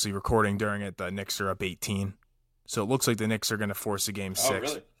we're obviously recording during it, the Knicks are up 18. So it looks like the Knicks are going to force a Game 6.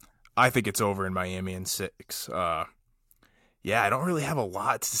 Really? I think it's over in Miami in 6. Yeah, I don't really have a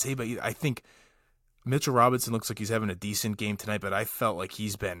lot to say, but I think Mitchell Robinson looks like he's having a decent game tonight, but I felt like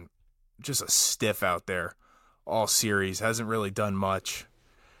he's been just a stiff out there all series. Hasn't really done much.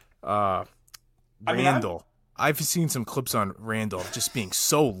 Randall. I've seen some clips on Randall just being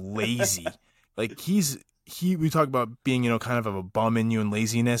so lazy. Like we talk about being, kind of a bum in you and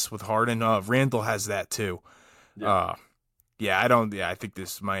laziness with Harden. Randall has that too. Yeah. I think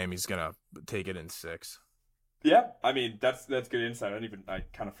this Miami's gonna take it in 6. Yeah, I mean that's good insight. I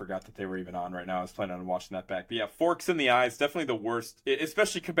kind of forgot that they were even on right now. I was planning on watching that back. But yeah, forks in the eyes, definitely the worst,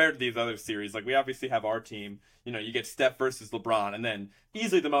 especially compared to these other series. Like we obviously have our team. You get Steph versus LeBron, and then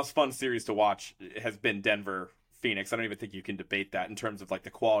easily the most fun series to watch has been Denver Phoenix. I don't even think you can debate that in terms of like the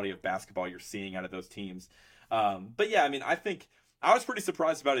quality of basketball you're seeing out of those teams. But yeah, I mean, I think I was pretty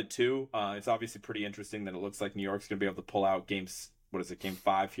surprised about it too. It's obviously pretty interesting that it looks like New York's going to be able to pull out Game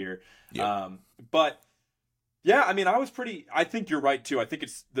 5 here. Yep. But yeah, I mean, I think you're right too. I think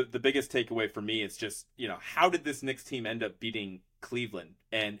it's the biggest takeaway for me is just, how did this Knicks team end up beating Cleveland?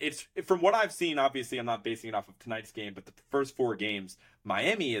 And it's from what I've seen, obviously I'm not basing it off of tonight's game, but the first 4 games,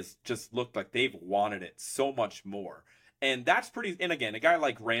 Miami has just looked like they've wanted it so much more. And that's pretty. And again, a guy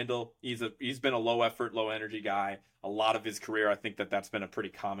like Randall, he's been a low effort, low energy guy a lot of his career. I think that's been a pretty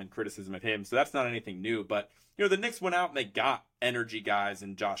common criticism of him. So that's not anything new. But the Knicks went out and they got energy guys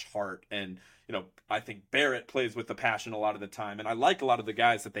and Josh Hart, and I think Barrett plays with the passion a lot of the time. And I like a lot of the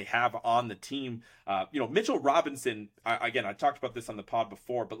guys that they have on the team. Mitchell Robinson. I talked about this on the pod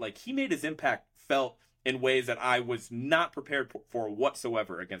before, but like he made his impact felt in ways that I was not prepared for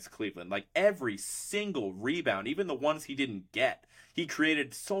whatsoever against Cleveland. Like every single rebound, even the ones he didn't get, he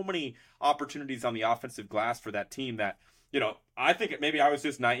created so many opportunities on the offensive glass for that team that, I think maybe I was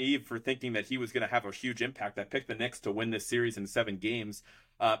just naive for thinking that he was going to have a huge impact. I picked the Knicks to win this series in 7 games.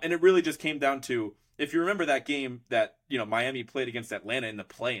 And it really just came down to, if you remember that game that, Miami played against Atlanta in the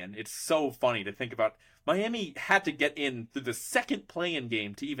play-in, it's so funny to think about. Miami had to get in through the second play-in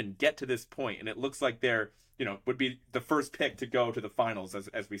game to even get to this point, and it looks like they're, would be the first pick to go to the finals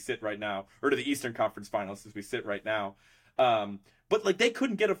as we sit right now, or to the Eastern Conference Finals as we sit right now. But like they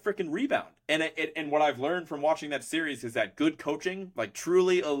couldn't get a freaking rebound, and what I've learned from watching that series is that good coaching, like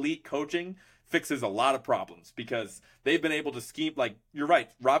truly elite coaching, fixes a lot of problems because they've been able to scheme. Like you're right,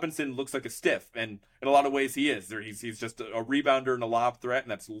 Robinson looks like a stiff, and in a lot of ways he is. He's just a rebounder and a lob threat,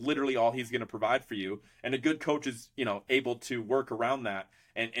 and that's literally all he's going to provide for you. And a good coach is able to work around that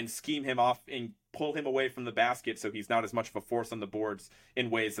and scheme him off and pull him away from the basket so he's not as much of a force on the boards in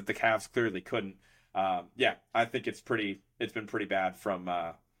ways that the Cavs clearly couldn't. I think it's been pretty bad from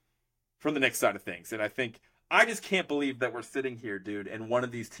the Knicks side of things, and I just can't believe that we're sitting here, dude, and one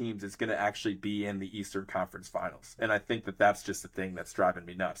of these teams is going to actually be in the Eastern Conference Finals. And I think that's just the thing that's driving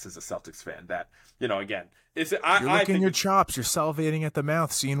me nuts as a Celtics fan. That, again, you're licking your chops, you're salivating at the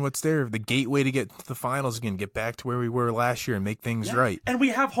mouth, seeing what's there. The gateway to get to the finals again, get back to where we were last year and make things right. And we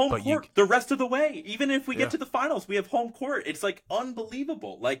have home court the rest of the way. Even if we get to the finals, we have home court. It's like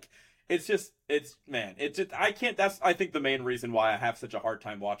unbelievable. Like, I think the main reason why I have such a hard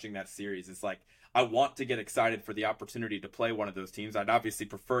time watching that series is like, I want to get excited for the opportunity to play one of those teams. I'd obviously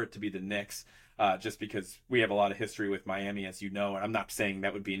prefer it to be the Knicks, just because we have a lot of history with Miami, as you know, and I'm not saying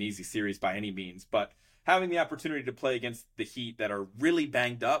that would be an easy series by any means, but having the opportunity to play against the Heat that are really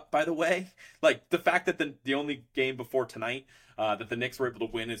banged up, by the way, like the fact that the only game before tonight that the Knicks were able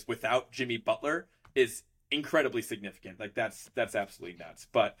to win is without Jimmy Butler is incredibly significant. Like that's absolutely nuts.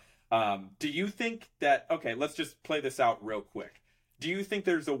 But do you think that, okay, let's just play this out real quick. Do you think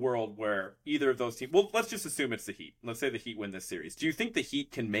there's a world where either of those teams, well, let's just assume it's the Heat. Let's say the Heat win this series. Do you think the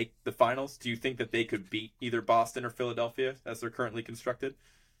Heat can make the finals? Do you think that they could beat either Boston or Philadelphia as they're currently constructed?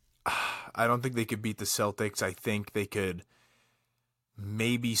 I don't think they could beat the Celtics. I think they could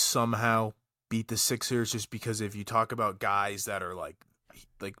maybe somehow beat the Sixers, just because if you talk about guys that are like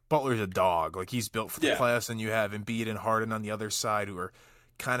Butler's a dog. Like he's built for the playoffs, and you have Embiid and Harden on the other side who are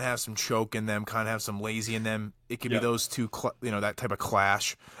kind of have some choke in them, kind of have some lazy in them. It could be those two, that type of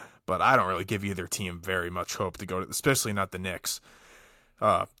clash. But I don't really give either team very much hope to go to, especially not the Knicks,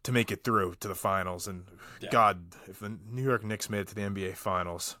 to make it through to the finals. And God, if the New York Knicks made it to the NBA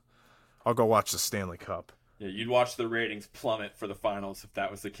Finals, I'll go watch the Stanley Cup. Yeah, you'd watch the ratings plummet for the finals if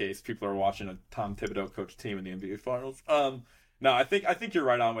that was the case. People are watching a Tom Thibodeau coach team in the NBA Finals. No, I think you're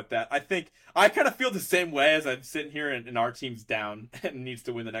right on with that. I kind of feel the same way as I'm sitting here and our team's down and needs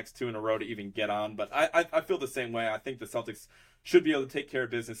to win the next 2 in a row to even get on. But I feel the same way. I think the Celtics should be able to take care of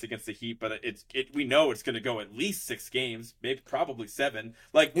business against the Heat, but we know it's going to go at least 6 games, maybe probably 7.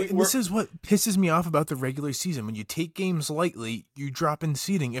 This is what pisses me off about the regular season. When you take games lightly, you drop in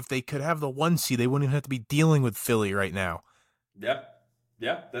seeding. If they could have the 1 seed, they wouldn't even have to be dealing with Philly right now. Yeah,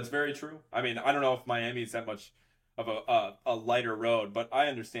 that's very true. I mean, I don't know if Miami's that much of a lighter road, but I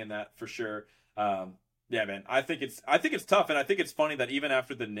understand that for sure. Man, I think it's tough, and I think it's funny that even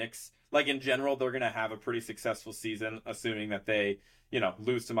after the Knicks, like in general, they're gonna have a pretty successful season, assuming that they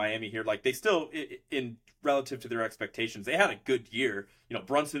lose to Miami here. Like they still, in relative to their expectations, they had a good year.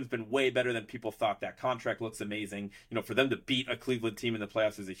 Brunson's been way better than people thought. That contract looks amazing. For them to beat a Cleveland team in the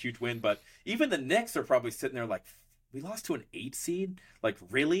playoffs is a huge win. But even the Knicks are probably sitting there like, we lost to an 8 seed? Like,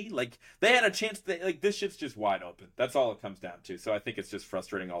 really? Like, they had a chance. This shit's just wide open. That's all it comes down to. So I think it's just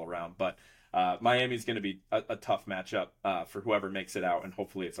frustrating all around. But Miami's going to be a tough matchup for whoever makes it out, and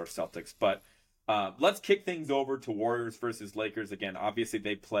hopefully it's our Celtics. But let's kick things over to Warriors versus Lakers. Again, obviously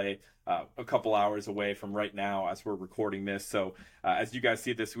they play a couple hours away from right now as we're recording this. So as you guys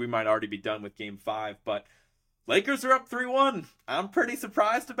see this, we might already be done with Game 5. But Lakers are up 3-1. I'm pretty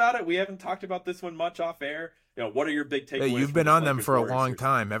surprised about it. We haven't talked about this one much off air. What are your big takeaways? Hey, you've been on them for a long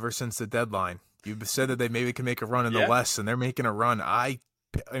time, ever since the deadline. You've said that they maybe can make a run in the West, and they're making a run. I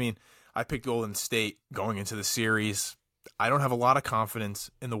picked Golden State going into the series. I don't have a lot of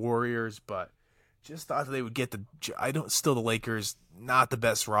confidence in the Warriors, but Just thought they would get still the Lakers, not the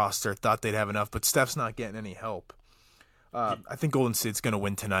best roster. Thought they'd have enough, but Steph's not getting any help. I think Golden State's going to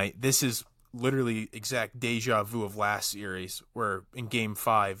win tonight. This is literally exact deja vu of last series where in Game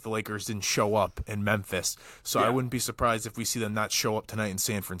 5, the Lakers didn't show up in Memphis. So I wouldn't be surprised if we see them not show up tonight in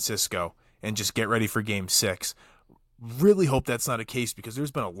San Francisco and just get ready for Game 6. Really hope that's not a case because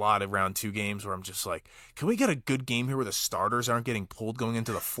there's been a lot of round 2 games where I'm just like, can we get a good game here where the starters aren't getting pulled going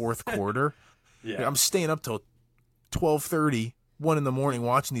into the fourth quarter? Yeah. I'm staying up till 12:30, 1 in the morning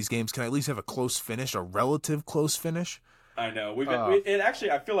watching these games. Can I at least have a close finish, a relative close finish? I know.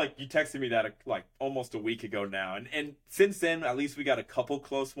 I feel like you texted me that like almost a week ago now, and since then at least we got a couple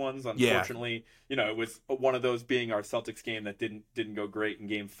close ones. Unfortunately, it was one of those being our Celtics game that didn't go great in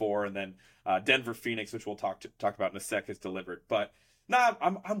Game 4, and then Denver Phoenix, which we'll talk about in a sec, is delivered. But nah,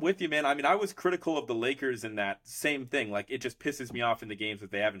 I'm with you, man. I mean, I was critical of the Lakers in that same thing. Like it just pisses me off in the games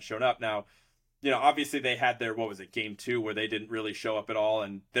that they haven't shown up. Now, obviously they had their Game 2 where they didn't really show up at all,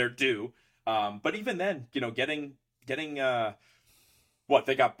 and they're due. But even then, getting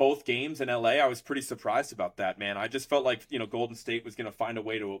they got both games in LA. I was pretty surprised about that, man. I just felt like, Golden State was going to find a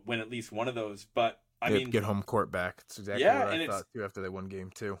way to win at least one of those. But I mean, get home court back. That's exactly what I thought too after they won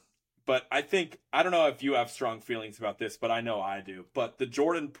Game 2. But I don't know if you have strong feelings about this, but I know I do. But the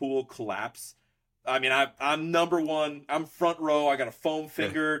Jordan Poole collapse, I mean, I'm number one. I'm front row. I got a foam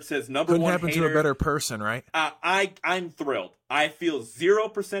finger. It says number Couldn't one happen hater. to a better person, right? I'm thrilled. I feel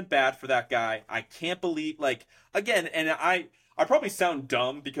 0% bad for that guy. I can't believe, again, and I probably sound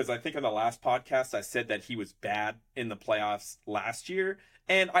dumb because I think on the last podcast I said that he was bad in the playoffs last year,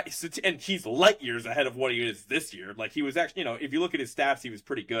 and he's light years ahead of what he is this year. Like he was actually, if you look at his stats, he was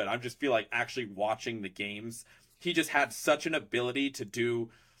pretty good. I just feel like actually watching the games, he just had such an ability to do.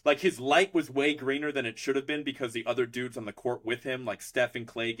 Like his light was way greener than it should have been because the other dudes on the court with him, like Steph and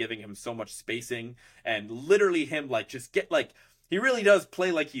Clay, giving him so much spacing, and literally him he really does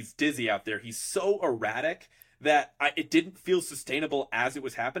play like he's dizzy out there. He's so erratic that it didn't feel sustainable as it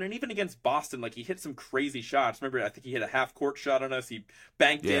was happening. And even against Boston, he hit some crazy shots. Remember, I think he hit a half-court shot on us. He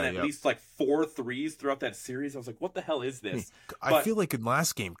banked in at least 4 threes throughout that series. I was like, what the hell is this? I feel like in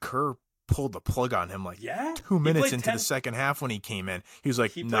last game, Kerr pulled the plug on him 2 minutes into the second half when he came in. He was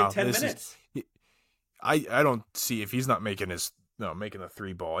like, no, 10 minutes. I don't see if he's not making the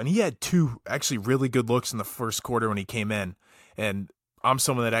 3 ball. And he had 2 actually really good looks in the first quarter when he came in. And I'm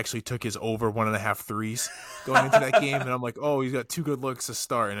someone that actually took his over 1.5 threes going into that game. And I'm like, oh, he's got 2 good looks to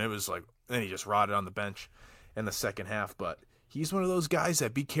start. And it was then he just rotted on the bench in the second half. But he's one of those guys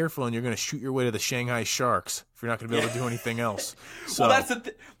that be careful and you're going to shoot your way to the Shanghai Sharks if you're not going to be able to do anything else. So, well,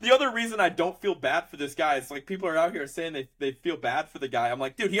 that's the other reason I don't feel bad for this guy. It's people are out here saying they feel bad for the guy. I'm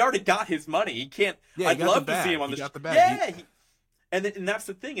like, dude, he already got his money. He can't. I'd love to see him on the. Got the bag. Yeah. And that's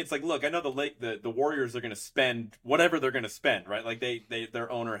the thing. It's look, I know the Warriors are going to spend whatever they're going to spend, right?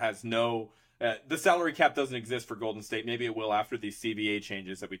 Their owner has no. The salary cap doesn't exist for Golden State. Maybe it will after these CBA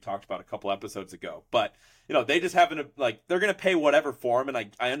changes that we talked about a couple episodes ago. But they just haven't they're going to pay whatever for him,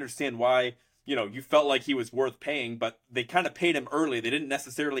 and I understand why you felt like he was worth paying, but they kind of paid him early. They didn't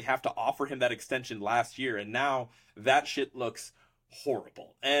necessarily have to offer him that extension last year, and now that shit looks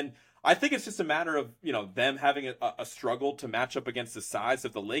horrible. And I think it's just a matter of them having a struggle to match up against the size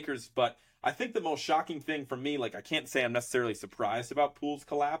of the Lakers. But I think the most shocking thing for me, I can't say I'm necessarily surprised about Poole's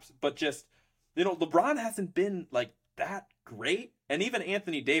collapse, but just LeBron hasn't been that great. And even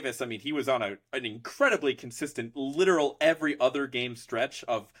Anthony Davis, I mean, he was on an incredibly consistent, literal every other game stretch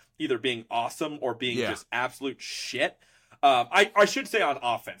of either being awesome or being just absolute shit. I should say on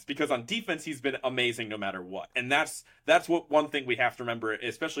offense, because on defense he's been amazing no matter what, and that's what one thing we have to remember,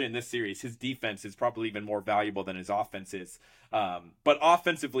 especially in this series. His defense is probably even more valuable than his offense is. But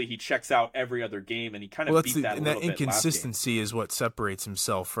offensively, he checks out every other game, and he kind of beat that a little bit. And that inconsistency is what separates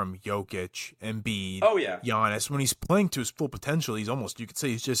himself from Jokic, Embiid, Giannis. When he's playing to his full potential, you could say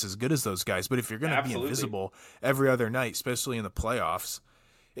he's just as good as those guys. But if you're going to be invisible every other night, especially in the playoffs,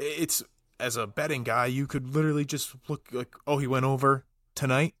 it's. As a betting guy, you could literally just look oh, he went over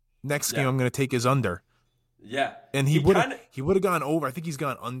tonight. Next game, I'm going to take his under. Yeah, and he would have gone over. I think he's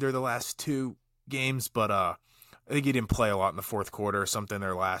gone under the last 2 games, but I think he didn't play a lot in the fourth quarter or something.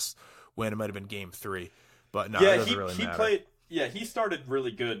 Their last win, it might have been Game 3, but no, it doesn't really matter. Played. Yeah, he started really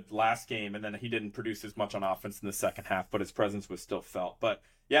good last game, and then he didn't produce as much on offense in the second half, but his presence was still felt. But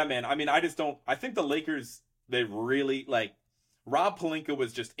yeah, man, I mean, I think the Lakers, they really Rob Pelinka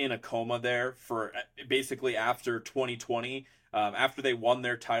was just in a coma there for basically after 2020, after they won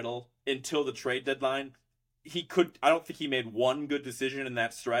their title until the trade deadline. I don't think he made one good decision in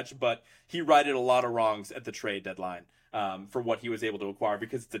that stretch, but he righted a lot of wrongs at the trade deadline. for what he was able to acquire,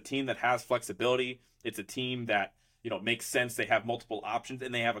 because it's a team that has flexibility. It's a team that, makes sense. They have multiple options,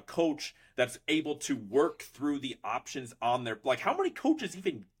 and they have a coach that's able to work through the options on their, like, how many coaches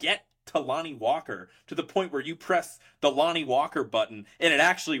even get to Lonnie Walker to the point where you press the Lonnie Walker button and it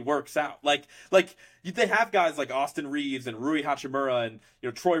actually works out? Like they have guys like Austin Reeves and Rui Hachimura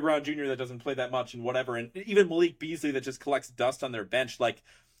and, Troy Brown Jr. that doesn't play that much and whatever, and even Malik Beasley that just collects dust on their bench. Like,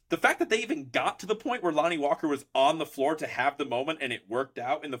 the fact that they even got to the point where Lonnie Walker was on the floor to have the moment and it worked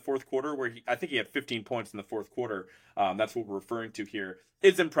out in the fourth quarter, where I think he had 15 points in the fourth quarter. That's what we're referring to here.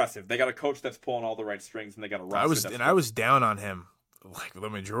 It's impressive. They got a coach that's pulling all the right strings, and they got a roster. I was down on him like the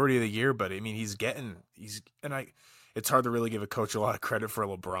majority of the year, but I mean, it's hard to really give a coach a lot of credit for a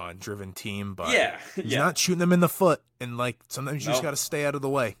LeBron driven team, but he's not shooting them in the foot. And like, sometimes you just got to stay out of the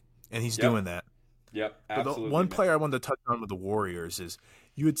way. And he's doing that. Yep. Absolutely. But the one player I wanted to touch on with the Warriors is,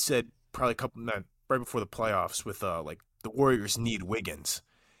 you had said probably right before the playoffs with like the Warriors need Wiggins,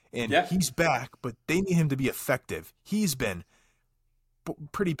 and he's back, but they need him to be effective. He's been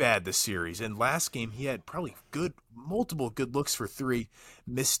pretty bad this series, and last game he had probably multiple good looks for three,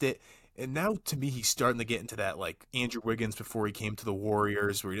 missed it, and now to me he's starting to get into that like Andrew Wiggins before he came to the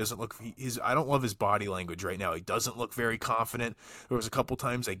Warriors, where he doesn't look. I don't love his body language right now. He doesn't look very confident. There was a couple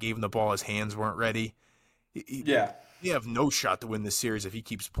times I gave him the ball, his hands weren't ready. You have no shot to win this series if he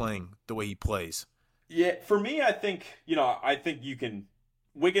keeps playing the way he plays. Yeah, for me, I think you can.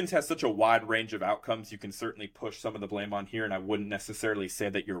 Wiggins has such a wide range of outcomes. You can certainly push some of the blame on here, and I wouldn't necessarily say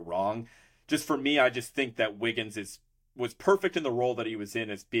that you're wrong. Just for me, I just think that Wiggins was perfect in the role that he was in,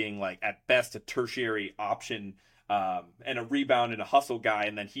 as being like at best a tertiary option and a rebound and a hustle guy,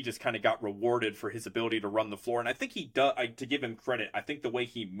 and then he just kind of got rewarded for his ability to run the floor. And I think he does. To give him credit, I think the way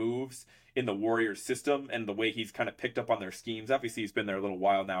he moves in the Warriors system and the way he's kind of picked up on their schemes, obviously he's been there a little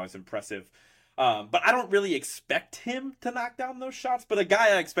while now, is impressive. But I don't really expect him to knock down those shots. But a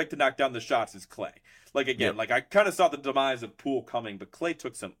guy I expect to knock down the shots is Klay. Like, again, like I kind of saw the demise of Poole coming, but Klay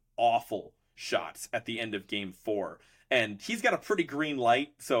took some awful shots at the end of Game 4. And he's got a pretty green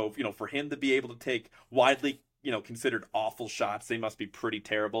light. So, for him to be able to take widely, considered awful shots, they must be pretty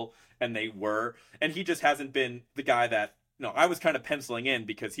terrible. And they were. And he just hasn't been the guy that, I was kind of penciling in,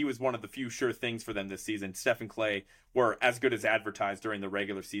 because he was one of the few sure things for them this season. Steph and Klay were as good as advertised during the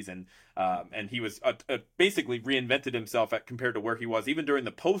regular season. And he was basically reinvented himself compared to where he was even during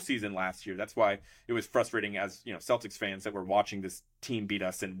the postseason last year. That's why it was frustrating as, Celtics fans that were watching this team beat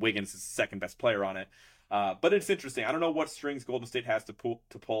us, and Wiggins is the second best player on it. But it's interesting. I don't know what strings Golden State has to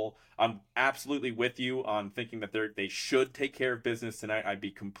pull. I'm absolutely with you on thinking that they should take care of business tonight. I'd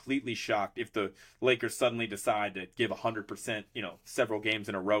be completely shocked if the Lakers suddenly decide to give 100%, several games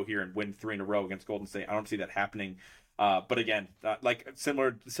in a row here and win 3 in a row against Golden State. I don't see that happening. But again, like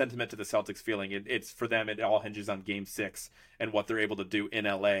similar sentiment to the Celtics feeling, it's for them, it all hinges on Game 6 and what they're able to do in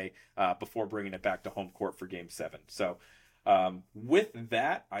LA before bringing it back to home court for Game 7. So, with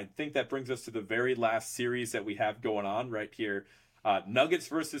that, I think that brings us to the very last series that we have going on right here. Nuggets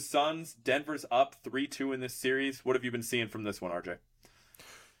versus Suns. Denver's up 3-2 in this series. What have you been seeing from this one, RJ?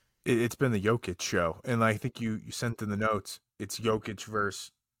 It's been the Jokic show, and I think you sent in the notes, it's Jokic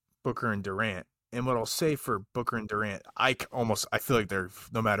versus Booker and Durant. And what I'll say for Booker and Durant, I feel like they're,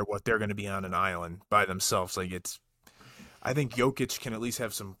 no matter what, they're going to be on an island by themselves. I think Jokic can at least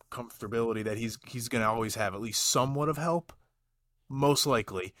have some comfortability that he's going to always have at least somewhat of help, most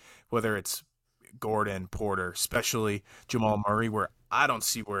likely, whether it's Gordon, Porter, especially Jamal Murray, where I don't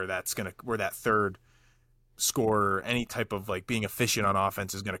see where that third scorer, any type of like being efficient on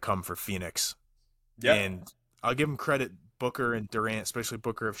offense is going to come for Phoenix. Yeah. And I'll give him credit. Booker and Durant, especially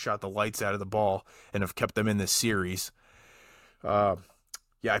Booker, have shot the lights out of the ball and have kept them in this series. I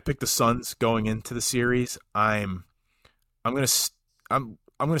picked the Suns going into the series. I'm gonna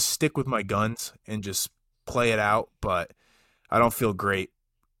stick with my guns and just play it out, but I don't feel great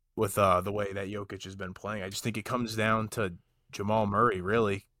with the way that Jokic has been playing. I just think it comes down to Jamal Murray,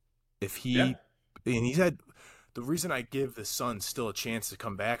 really. And he's had the reason I give the Suns still a chance to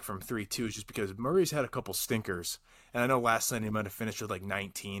come back from 3-2 is just because Murray's had a couple stinkers. And I know last night he might have finished with like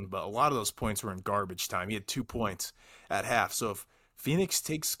 19, but a lot of those points were in garbage time. He had 2 points at half. So if Phoenix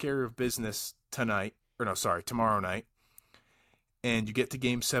takes care of business tomorrow night, and you get to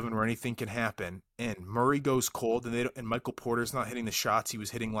Game 7 where anything can happen, and Murray goes cold, and Michael Porter's not hitting the shots he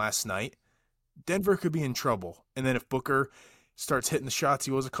was hitting last night, Denver could be in trouble. And then if Booker starts hitting the shots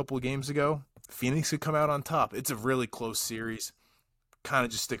he was a couple of games ago, Phoenix could come out on top. It's a really close series. Kind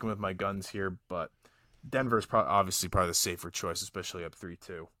of just sticking with my guns here, but Denver's probably the safer choice, especially up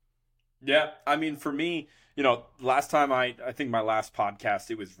 3-2. Yeah, I mean, for me, last time I think my last podcast,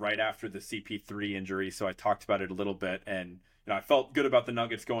 it was right after the CP3 injury, so I talked about it a little bit, and I felt good about the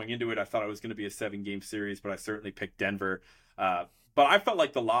Nuggets going into it. I thought it was going to be a 7-game series, but I certainly picked Denver. But I felt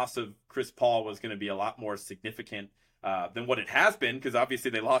like the loss of Chris Paul was going to be a lot more significant than what it has been, because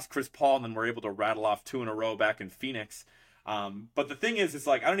obviously they lost Chris Paul and then were able to rattle off 2 in a row back in Phoenix. But the thing is, it's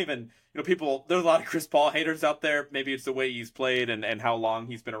like, I don't even, people, there's a lot of Chris Paul haters out there. Maybe it's the way he's played and how long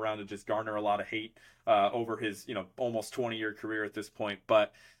he's been around to just garner a lot of hate over his, almost 20-year career at this point.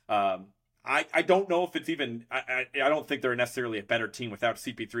 But I don't know if it's even, I don't think they're necessarily a better team without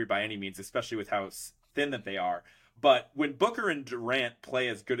CP3 by any means, especially with how thin that they are. But when Booker and Durant play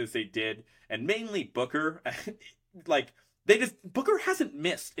as good as they did, and mainly Booker, like, Booker hasn't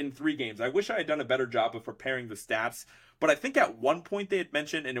missed in 3 games. I wish I had done a better job of preparing the stats, but I think at one point they had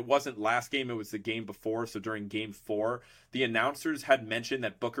mentioned, and it wasn't last game, it was the game before, so during game 4, the announcers had mentioned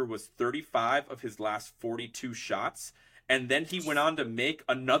that Booker was 35 of his last 42 shots, and then he went on to make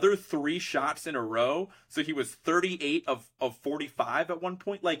another 3 shots in a row, so he was 38 of 45 at one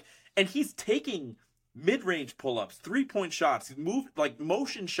point. Like, and he's taking mid-range pull-ups, 3-point shots,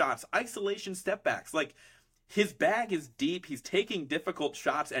 motion shots, isolation step backs. Like, his bag is deep. He's taking difficult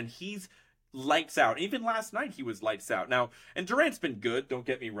shots, and he's lights out. Even last night, he was lights out. Now, and Durant's been good. Don't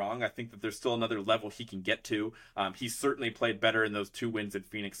get me wrong. I think that there's still another level he can get to. He's certainly played better in those 2 wins in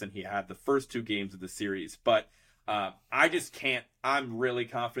Phoenix than he had the first 2 games of the series. But I just can't. I'm really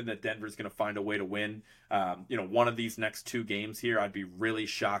confident that Denver's going to find a way to win. One of these next 2 games here. I'd be really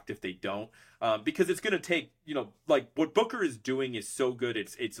shocked if they don't, because it's going to take. Like what Booker is doing is so good.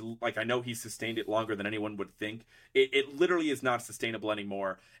 It's like, I know he's sustained it longer than anyone would think. It literally is not sustainable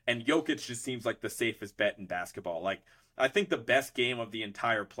anymore. And Jokic just seems like the safest bet in basketball. Like, I think the best game of the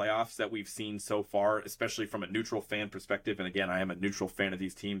entire playoffs that we've seen so far, especially from a neutral fan perspective. And again, I am a neutral fan of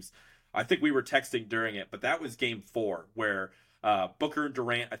these teams. I think we were texting during it, but that was game 4 where Booker and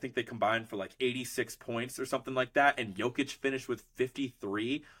Durant, I think they combined for like 86 points or something like that, and Jokic finished with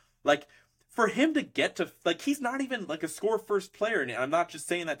 53. Like, for him to get to, like, he's not even like a score first player, and I'm not just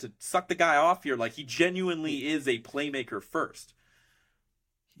saying that to suck the guy off here. Like, he genuinely is a playmaker first.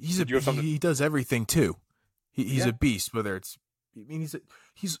 He does everything too. He's a beast. Whether it's, I mean,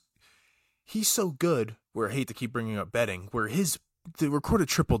 he's so good. Where I hate to keep bringing up betting, where the recorded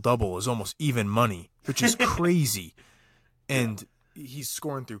triple-double is almost even money, which is crazy. And he's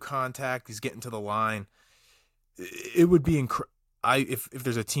scoring through contact. He's getting to the line. It would be if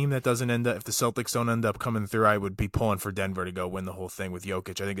there's a team that doesn't end up, if the Celtics don't end up coming through, I would be pulling for Denver to go win the whole thing with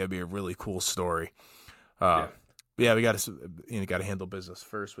Jokic. I think that'd be a really cool story. Yeah, we got to handle business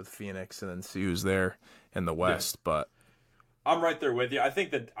first with Phoenix and then see who's there in the West. Yeah. But I'm right there with you. I think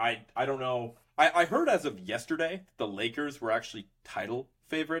that I don't know. I heard as of yesterday the Lakers were actually title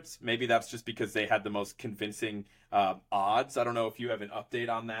favorites. Maybe that's just because they had the most convincing odds. I don't know if you have an update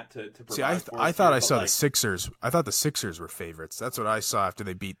on that to provide. See, I thought I saw the Sixers. I thought the Sixers were favorites. That's what I saw after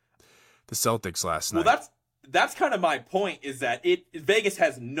they beat the Celtics last night. Well, that's kind of my point, is that Vegas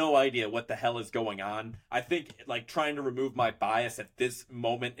has no idea what the hell is going on. I think, like, trying to remove my bias at this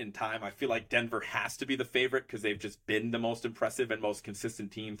moment in time, I feel like Denver has to be the favorite because they've just been the most impressive and most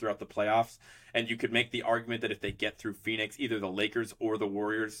consistent team throughout the playoffs. And you could make the argument that if they get through Phoenix, either the Lakers or the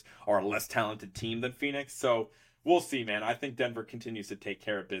Warriors are a less talented team than Phoenix. So we'll see, man. I think Denver continues to take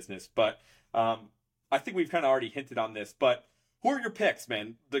care of business. But I think we've kind of already hinted on this, but who are your picks,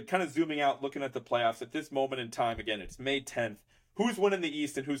 man? The kind of zooming out, looking at the playoffs at this moment in time. Again, it's May 10th. Who's winning the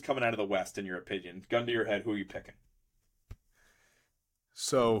East and who's coming out of the West, in your opinion? Gun to your head, who are you picking?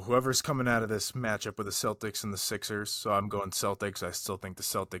 So whoever's coming out of this matchup with the Celtics and the Sixers, so I'm going Celtics. I still think the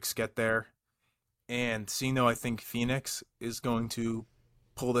Celtics get there. And seeing though I think Phoenix is going to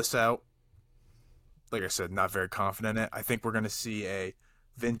pull this out, like I said, not very confident in it. I think we're going to see a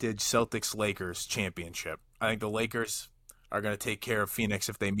vintage Celtics-Lakers championship. I think the Lakers are going to take care of Phoenix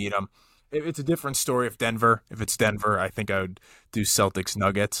if they meet them. It's a different story if it's Denver, I think I would do Celtics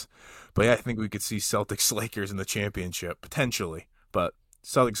Nuggets. But yeah, I think we could see Celtics Lakers in the championship, potentially. But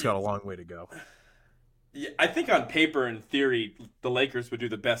Celtics got a long way to go. Yeah, I think on paper, in theory, the Lakers would do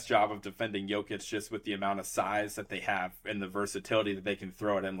the best job of defending Jokic just with the amount of size that they have and the versatility that they can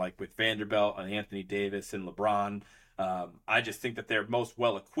throw at him, like with Vanderbilt and Anthony Davis and LeBron. I just think that they're most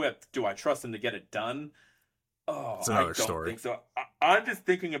well-equipped. Do I trust them to get it done? Oh, it's another I don't story. think so. I'm just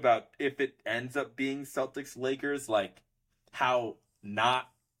thinking about if it ends up being Celtics Lakers, like how not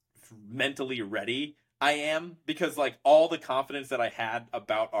mentally ready I am, because like all the confidence that I had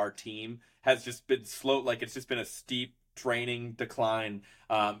about our team has just been slow. Like it's just been a steep training decline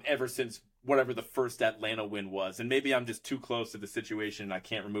ever since whatever the first Atlanta win was. And maybe I'm just too close to the situation and I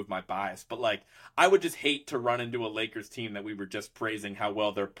can't remove my bias. But like, I would just hate to run into a Lakers team that we were just praising how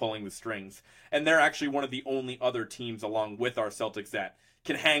well they're pulling the strings. And they're actually one of the only other teams along with our Celtics that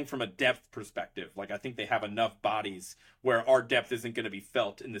can hang from a depth perspective. Like, I think they have enough bodies where our depth isn't going to be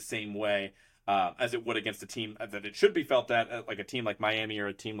felt in the same way as it would against a team that it should be felt at, like a team like Miami or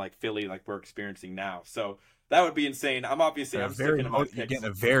a team like Philly, like we're experiencing now. So that would be insane. I'm sticking to my picks. You're getting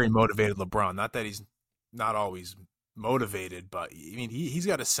a very motivated LeBron. Not that he's not always motivated, but I mean, he's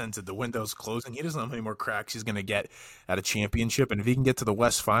got a sense that the window's closing. He doesn't know how many more cracks he's going to get at a championship. And if he can get to the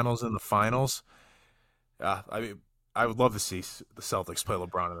West Finals and the finals, I would love to see the Celtics play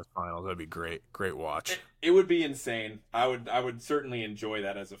LeBron in the finals. That'd be great. Great watch. It would be insane. I would certainly enjoy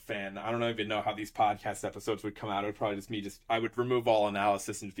that as a fan. I don't even know how these podcast episodes would come out. It would probably just me I would remove all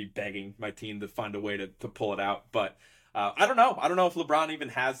analysis and just be begging my team to find a way to pull it out. But I don't know. I don't know if LeBron even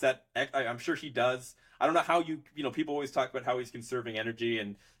has that. I'm sure he does. I don't know how people always talk about how he's conserving energy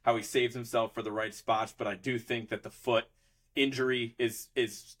and how he saves himself for the right spots. But I do think that the foot injury is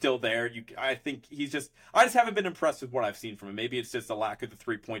still there. I just haven't been impressed with what I've seen from him. Maybe it's just a lack of the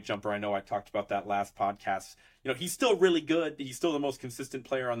 3-point jumper. I know I talked about that last podcast. He's still really good. He's still the most consistent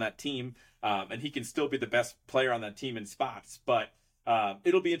player on that team, and he can still be the best player on that team in spots. But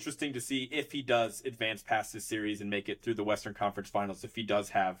it'll be interesting to see if he does advance past this series and make it through the Western Conference Finals. If he does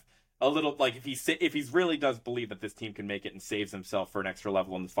have a little, like if he really does believe that this team can make it and saves himself for an extra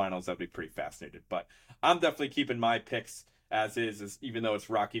level in the finals, that'd be pretty fascinating. But I'm definitely keeping my picks as is, even though it's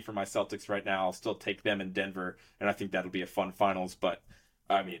rocky for my Celtics right now. I'll still take them in Denver, and I think that'll be a fun finals. But,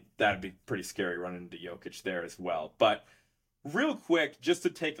 I mean, that'd be pretty scary running into Jokic there as well. But real quick, just to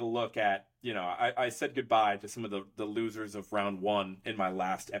take a look at, I said goodbye to some of the losers of round 1 in my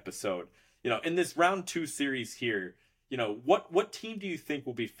last episode. In this round 2 series here, what team do you think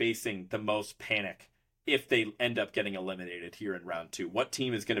will be facing the most panic if they end up getting eliminated here in round 2? What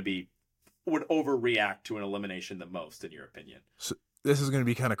team is going to would overreact to an elimination the most, in your opinion? So this is going to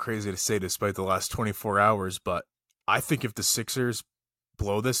be kind of crazy to say despite the last 24 hours, but I think if the Sixers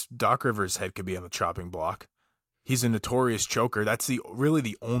blow this, Doc Rivers' head could be on the chopping block. He's a notorious choker. That's really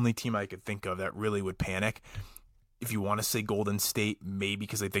the only team I could think of that really would panic. If you want to say Golden State, maybe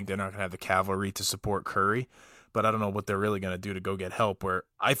because they think they're not going to have the cavalry to support Curry, but I don't know what they're really going to do to go get help, where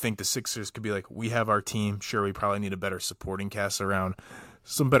I think the Sixers could be like, we have our team. Sure, we probably need a better supporting cast around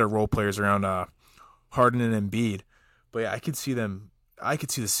some better role players around Harden and Embiid. But yeah, I could see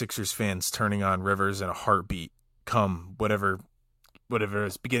the Sixers fans turning on Rivers in a heartbeat come whatever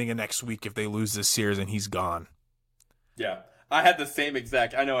is beginning of next week if they lose this series and he's gone. Yeah. I had the same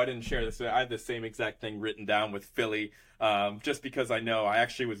exact, I know I didn't share this, but I had the same exact thing written down with Philly, just because I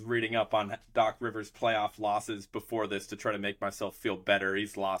actually was reading up on Doc Rivers' playoff losses before this to try to make myself feel better.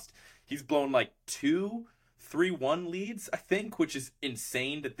 He's blown like 2-3-1 leads, I think, which is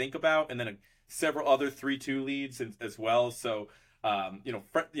insane to think about, and then several other 3-2 leads as well. So,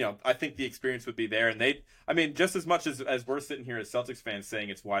 I think the experience would be there, and just as much as we're sitting here as Celtics fans saying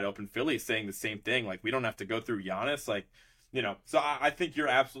it's wide open, Philly's saying the same thing. Like, we don't have to go through Giannis, so I think you're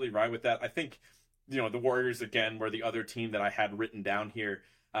absolutely right with that. I think, the Warriors, again, were the other team that I had written down here.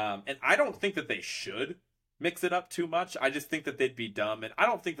 And I don't think that they should mix it up too much. I just think that they'd be dumb. And I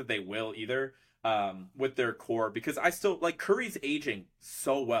don't think that they will either with their core, because I still, Curry's aging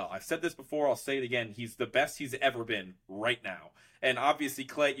so well. I've said this before. I'll say it again. He's the best he's ever been right now. And obviously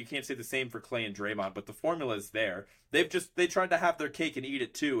Clay, you can't say the same for Clay and Draymond, but the formula is there. They tried to have their cake and eat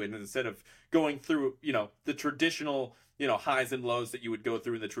it too. And instead of going through, the traditional, highs and lows that you would go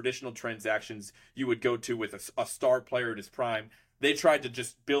through in the traditional transactions you would go to with a star player in his prime, they tried to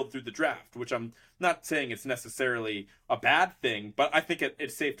just build through the draft, which I'm not saying it's necessarily a bad thing, but I think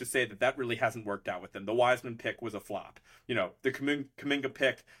it's safe to say that really hasn't worked out with them. The Wiseman pick was a flop. The Kuminga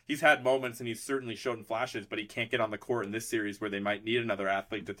pick, he's had moments and he's certainly shown flashes, but he can't get on the court in this series where they might need another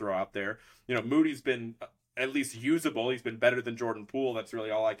athlete to throw out there. Moody's been at least usable. He's been better than Jordan Poole. That's really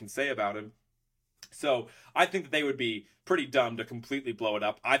all I can say about him. So I think that they would be pretty dumb to completely blow it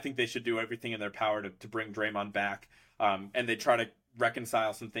up. I think they should do everything in their power to bring Draymond back. And they try to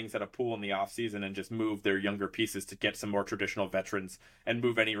reconcile some things at a Pool in the offseason and just move their younger pieces to get some more traditional veterans and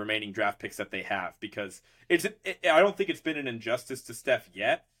move any remaining draft picks that they have. Because I don't think it's been an injustice to Steph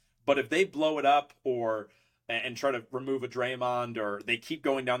yet. But if they blow it up and try to remove a Draymond, or they keep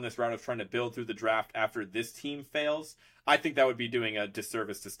going down this route of trying to build through the draft after this team fails, I think that would be doing a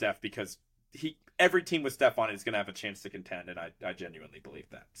disservice to Steph, because every team with Steph on it is going to have a chance to contend, and I genuinely believe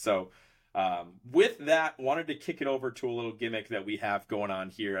that. So with that, wanted to kick it over to a little gimmick that we have going on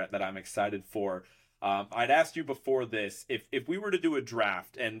here that I'm excited for. I'd asked you before this, if we were to do a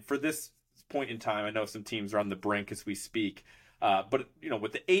draft, and for this point in time, I know some teams are on the brink as we speak. But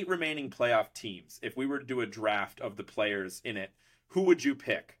with the 8 remaining playoff teams, if we were to do a draft of the players in it, who would you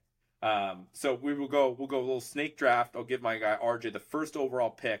pick? So we'll go a little snake draft. I'll give my guy RJ the first overall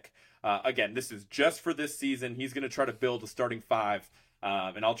pick. Again, this is just for this season. He's going to try to build a starting 5,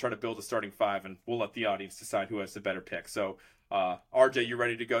 and I'll try to build a starting 5, and we'll let the audience decide who has the better pick. So, RJ, you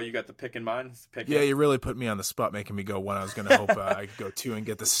ready to go? You got the pick in mind? Yeah, you really put me on the spot, making me go one. I was going to hope I could go 2 and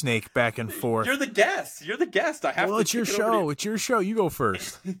get the snake back and forth. You're the guest. I have to. Well, it's your show. It's your show. You go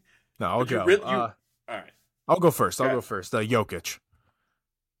first. No, I'll go. All right. I'll go first. Jokic.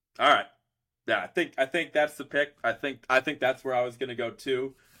 All right. Yeah, I think that's the pick. I think that's where I was going to go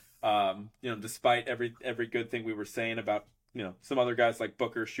too. Despite every good thing we were saying about some other guys like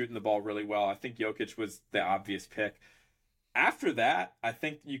Booker shooting the ball really well, I think Jokic was the obvious pick. After that, I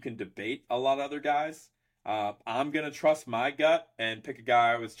think you can debate a lot of other guys. I'm going to trust my gut and pick a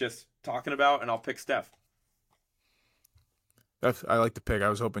guy I was just talking about, and I'll pick Steph. I like the pick. I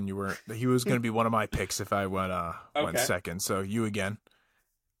was hoping you weren't. He was going to be one of my picks if I went second. So you again.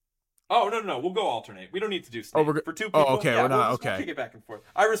 Oh, no. We'll go alternate. We don't need to do snake. For 2 people. Oh, okay. Yeah, we're not, we'll kick it back and forth.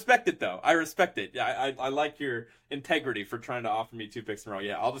 I respect it, though. I respect it. Yeah, I like your integrity for trying to offer me 2 picks in a row.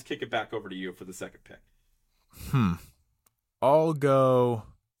 Yeah, I'll just kick it back over to you for the second pick. I'll go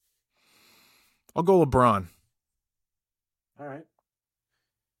LeBron. All right.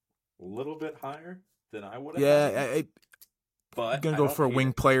 A little bit higher than I would have. Yeah, I'm going to go for a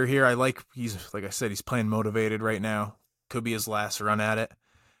wing player here. He's like I said, he's playing motivated right now. Could be his last run at it.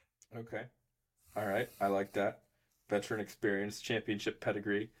 Okay. All right. I like that. Veteran experience, championship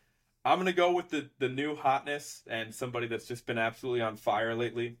pedigree. I'm going to go with the new hotness and somebody that's just been absolutely on fire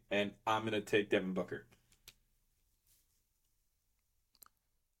lately, and I'm going to take Devin Booker.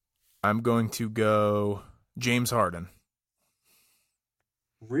 I'm going to go James Harden.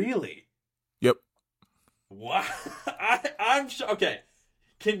 Really? Yep. Wow. I'm okay.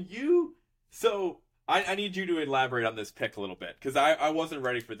 Can you? So I need you to elaborate on this pick a little bit because I wasn't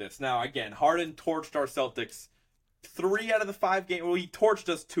ready for this. Now again, Harden torched our Celtics 3 out of the 5 games. Well, he torched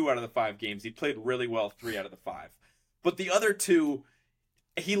us 2 out of the 5 games. He played really well 3 out of the 5, but the other 2,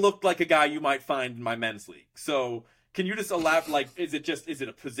 he looked like a guy you might find in my men's league. So. Can you just elaborate? Like, is it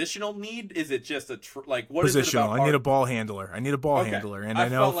a positional need? Is it just what positional? Is it about I need a ball handler. And I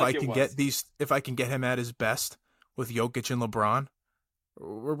know if I can get him at his best with Jokic and LeBron,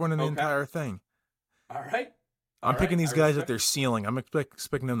 we're winning the entire thing. All right. I'm picking these guys at their ceiling. I'm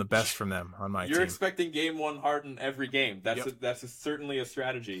expecting them the best from them on my team. You're expecting game 1 Harden every game. That's certainly a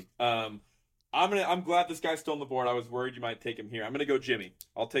strategy. I'm glad this guy's still on the board. I was worried you might take him here. I'm gonna go Jimmy.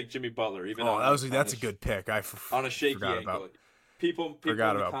 I'll take Jimmy Butler. That's a good pick. On a shaky ankle. People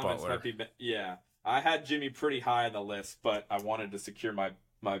forgot in the about comments Butler. Yeah, I had Jimmy pretty high on the list, but I wanted to secure my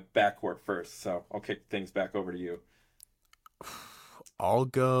backcourt first. So I'll kick things back over to you. I'll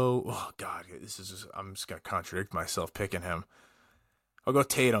go. Oh God, I'm just gonna contradict myself picking him. I'll go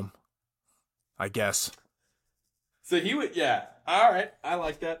Tatum. I guess. So he would, yeah. All right, I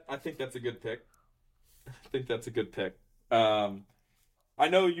like that. I think that's a good pick. I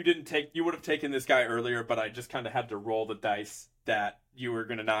know you would have taken this guy earlier, but I just kind of had to roll the dice that you were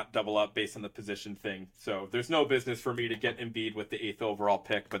going to not double up based on the position thing. So there's no business for me to get Embiid with the 8th overall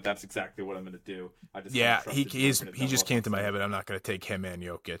pick, but that's exactly what I'm going to do. He just came to my head, but I'm not going to take him and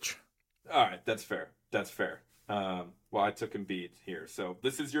Jokic. All right, that's fair. Well, I took Embiid here. So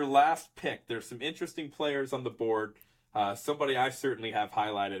this is your last pick. There's some interesting players on the board. Somebody I certainly have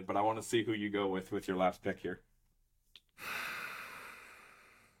highlighted, but I want to see who you go with your last pick here.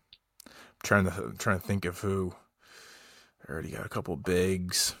 I'm trying to think of who. I already got a couple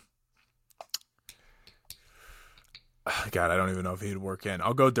bigs. God, I don't even know if he'd work in.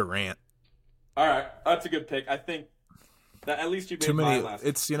 I'll go Durant. All right, that's a good pick. I think that at least you made my last.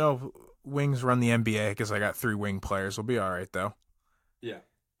 It's wings run the NBA because I got 3 wing players. We'll be all right though. Yeah,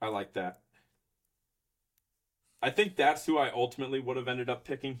 I like that. I think that's who I ultimately would have ended up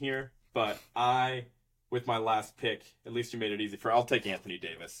picking here, but with my last pick, at least you made it easy I'll take Anthony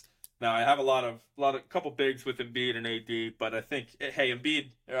Davis. Now I have a couple bigs with Embiid and AD, but I think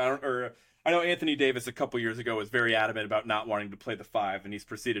Embiid I know Anthony Davis a couple years ago was very adamant about not wanting to play the 5, and he's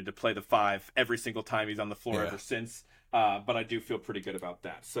proceeded to play the 5 every single time he's on the floor ever since. But I do feel pretty good about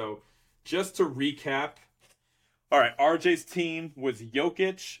that. So just to recap, all right, RJ's team was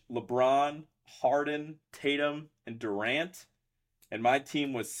Jokic, LeBron, Harden, Tatum, and Durant. And my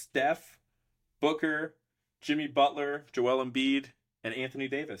team was Steph, Booker, Jimmy Butler, Joel Embiid, and Anthony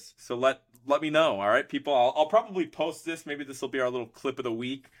Davis. So let me know, all right, people. I'll probably post this. Maybe this will be our little clip of the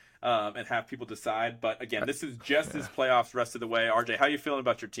week and have people decide. But again, this is just as playoffs rest of the way. RJ, how are you feeling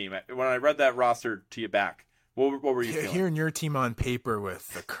about your team? When I read that roster to you back, what were you feeling? Hearing your team on paper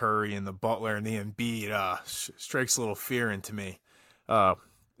with the Curry and the Butler and the Embiid strikes a little fear into me.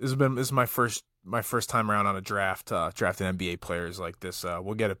 This is my first time around on a draft, drafting NBA players like this.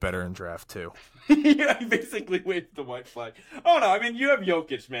 We'll get it better in draft too. Yeah, he basically waved the white flag. Oh no, I mean you have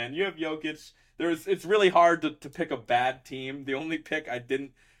Jokic, man. You have Jokic. It's really hard to pick a bad team. The only pick I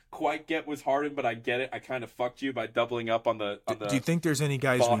didn't quite get was Harden, but I get it. I kind of fucked you by doubling up on the. Do you think there's any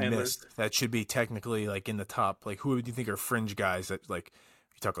guys we handlers missed that should be technically like in the top? Like who do you think are fringe guys that like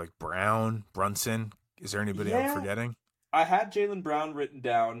you talk like Brown, Brunson? Is there anybody I'm forgetting? I had Jaylen Brown written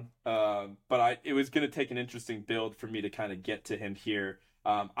down, but it was going to take an interesting build for me to kind of get to him here.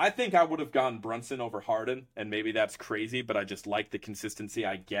 I think I would have gone Brunson over Harden, and maybe that's crazy, but I just like the consistency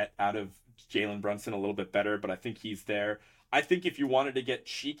I get out of Jalen Brunson a little bit better, but I think he's there. I think if you wanted to get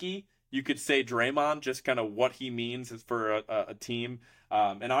cheeky, you could say Draymond, just kind of what he means is for a team.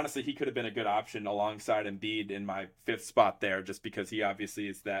 And honestly, he could have been a good option alongside Embiid in my fifth spot there, just because he obviously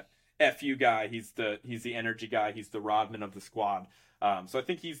is that FU guy. He's the energy guy. He's the Rodman of the squad. So I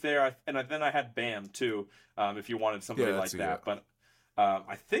think he's there. And then I had Bam too, if you wanted somebody like that. But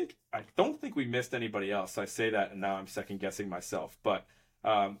I don't think we missed anybody else. I say that, and now I'm second guessing myself. But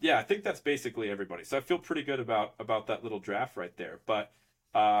I think that's basically everybody. So I feel pretty good about that little draft right there. But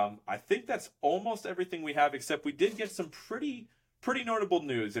I think that's almost everything we have, except we did get some pretty notable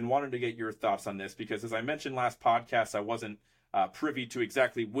news, and wanted to get your thoughts on this because, as I mentioned last podcast, I wasn't privy to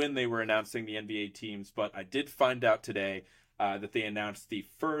exactly when they were announcing the NBA teams, but I did find out today that they announced the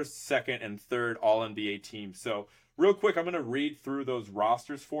first, second, and third All-NBA teams. So real quick, I'm going to read through those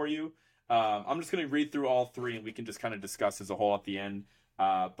rosters for you. I'm just going to read through all three, and we can just kind of discuss as a whole at the end.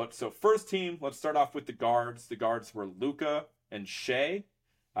 But so first team, let's start off with the guards. The guards were Luka and Shea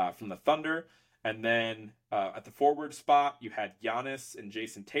from the Thunder. And then at the forward spot, you had Giannis and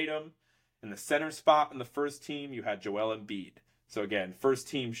Jason Tatum. In the center spot in the first team, you had Joel Embiid. So again, first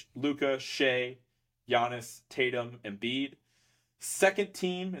team, Luka, Shea, Giannis, Tatum, Embiid. Second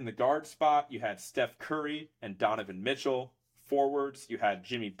team in the guard spot, you had Steph Curry and Donovan Mitchell. Forwards, you had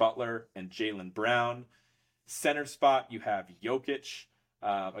Jimmy Butler and Jaylen Brown. Center spot, you have Jokic.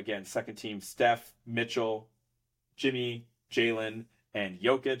 Again, second team, Steph, Mitchell, Jimmy, Jaylen, and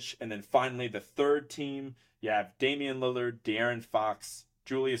Jokic. And then finally, the third team, you have Damian Lillard, De'Aaron Fox,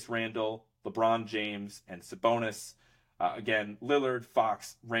 Julius Randle, LeBron James, and Sabonis. Again, Lillard,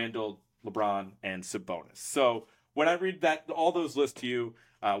 Fox, Randle, LeBron, and Sabonis. So when I read all those lists to you,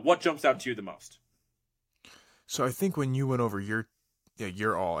 what jumps out to you the most? So I think when you went over your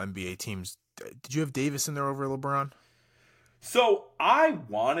all NBA teams, did you have Davis in there over LeBron? So I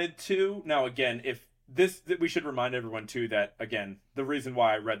wanted to. Now again, we should remind everyone too that again, the reason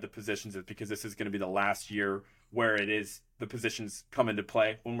why I read the positions is because this is going to be the last year where it is the positions come into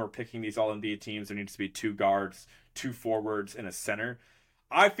play. When we're picking these All-NBA teams, there needs to be 2 guards, 2 forwards, and a center.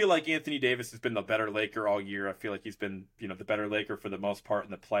 I feel like Anthony Davis has been the better Laker all year. I feel like he's been, the better Laker for the most part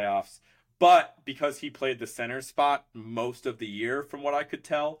in the playoffs. But because he played the center spot most of the year, from what I could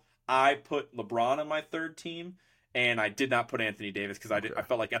tell, I put LeBron on my third team, and I did not put Anthony Davis because I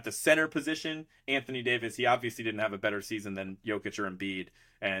felt like at the center position, Anthony Davis, he obviously didn't have a better season than Jokic or Embiid,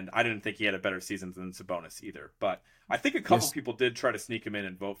 and I didn't think he had a better season than Sabonis either. But I think a couple people did try to sneak him in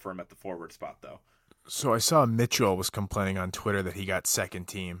and vote for him at the forward spot, though. So I saw Mitchell was complaining on Twitter that he got second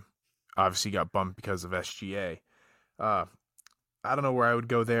team. Obviously got bumped because of SGA. I don't know where I would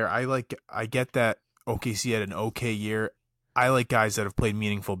go there. I get that OKC had an okay year. I like guys that have played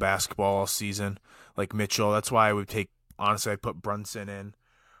meaningful basketball all season, like Mitchell. That's why I would honestly, I'd put Brunson in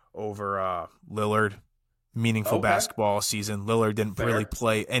over Lillard. Meaningful basketball all season. Lillard didn't really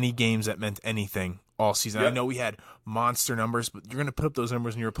play any games that meant anything all season. Yep. I know we had monster numbers, but you're going to put up those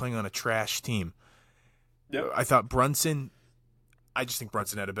numbers when you're playing on a trash team. Yep. I thought I just think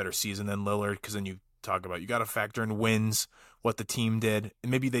Brunson had a better season than Lillard, because then you talk about, you got to factor in wins, what the team did,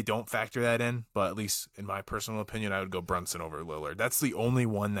 and maybe they don't factor that in, but at least in my personal opinion, I would go Brunson over Lillard. That's the only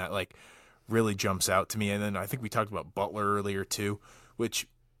one that really jumps out to me. And then I think we talked about Butler earlier too, which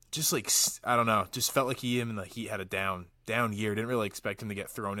just I don't know, just felt like he had a down year. Didn't really expect him to get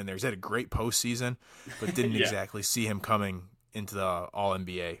thrown in there. He's had a great postseason, but didn't exactly see him coming into the All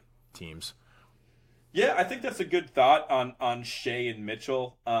NBA teams. Yeah, I think that's a good thought on Shea and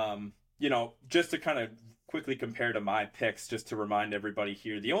Mitchell. Just to kind of quickly compare to my picks, just to remind everybody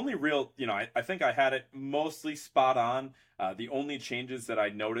here, the only real, I think I had it mostly spot on. The only changes that I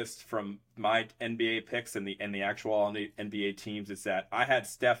noticed from my NBA picks and the actual NBA teams is that I had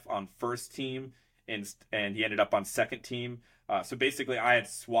Steph on first team and he ended up on second team. So basically, I had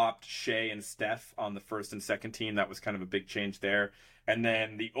swapped Shea and Steph on the first and second team. That was kind of a big change there. And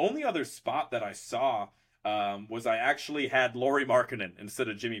then the only other spot that I saw was I actually had Lauri Markkanen instead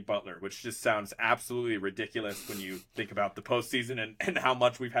of Jimmy Butler, which just sounds absolutely ridiculous when you think about the postseason and how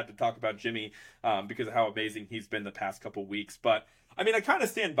much we've had to talk about Jimmy because of how amazing he's been the past couple weeks. But I mean, I kind of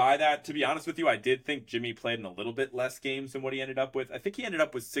stand by that. To be honest with you, I did think Jimmy played in a little bit less games than what he ended up with. I think he ended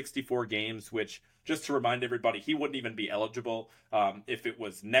up with 64 games, which, just to remind everybody, he wouldn't even be eligible if it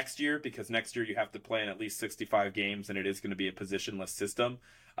was next year, because next year you have to play in at least 65 games, and it is going to be a positionless system.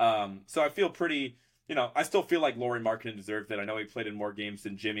 So I feel pretty... I still feel like Lauri Markkanen deserved it. I know he played in more games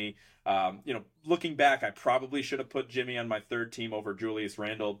than Jimmy. Looking back, I probably should have put Jimmy on my third team over Julius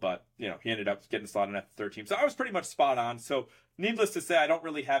Randle, but, he ended up getting slotted at the third team. So I was pretty much spot on. So needless to say, I don't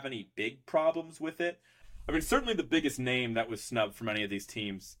really have any big problems with it. I mean, certainly the biggest name that was snubbed from any of these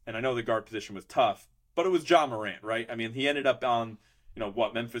teams, and I know the guard position was tough, but it was Ja Morant, right? I mean, he ended up on...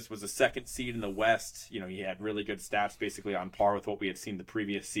 Memphis was the second seed in the West. He had really good stats, basically on par with what we had seen the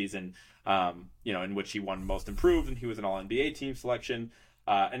previous season, in which he won Most Improved, and he was an All-NBA team selection.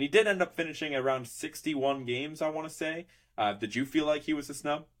 And he did end up finishing around 61 games, I want to say. Did you feel like he was a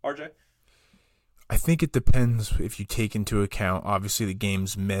snub, RJ? I think it depends if you take into account, obviously, the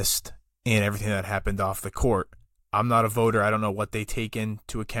games missed and everything that happened off the court. I'm not a voter. I don't know what they take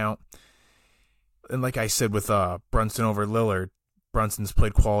into account. And like I said with Brunson over Lillard, Brunson's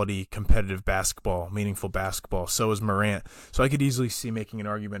played quality, competitive basketball, meaningful basketball. So is Morant. So I could easily see making an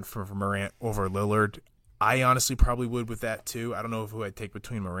argument for Morant over Lillard. I honestly probably would with that too. I don't know who I'd take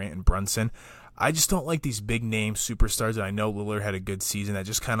between Morant and Brunson. I just don't like these big name superstars. And I know Lillard had a good season. That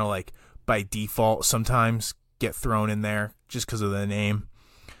just kind of like by default sometimes get thrown in there just because of the name.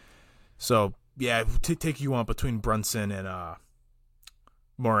 So yeah, take you on between Brunson and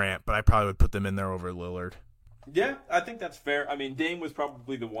Morant, but I probably would put them in there over Lillard. Yeah, I think that's fair. I mean, Dame was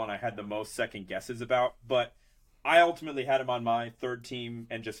probably the one I had the most second guesses about, but I ultimately had him on my third team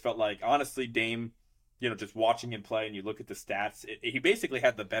and just felt like, honestly, Dame, just watching him play and you look at the stats, he basically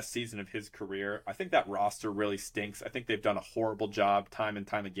had the best season of his career. I think that roster really stinks. I think they've done a horrible job time and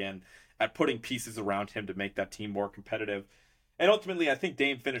time again at putting pieces around him to make that team more competitive. And ultimately, I think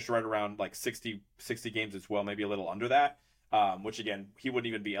Dame finished right around like 60 games as well, maybe a little under that, which again, he wouldn't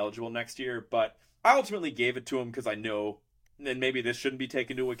even be eligible next year, but I ultimately gave it to him because I know, and maybe this shouldn't be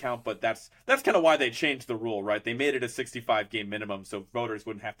taken into account, but that's kind of why they changed the rule, right? They made it a 65-game minimum, so voters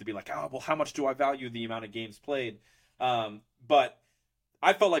wouldn't have to be like, oh, well, how much do I value the amount of games played? But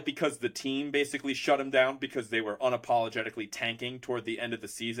I felt like because the team basically shut him down because they were unapologetically tanking toward the end of the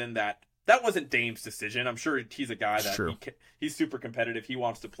season, that wasn't Dame's decision. I'm sure he's a guy that he's super competitive. He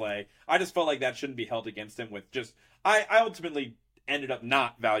wants to play. I just felt like that shouldn't be held against him with just – I ultimately – ended up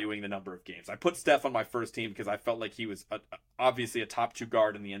not valuing the number of games. I put Steph on my first team because I felt like he was obviously a top 2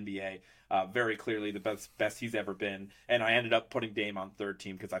 guard in the NBA, very clearly the best he's ever been, and I ended up putting Dame on third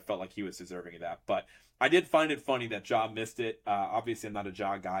team because I felt like he was deserving of that. But I did find it funny that Ja missed it. Obviously, I'm not a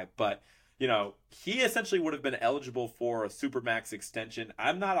Ja guy, but he essentially would have been eligible for a Supermax extension.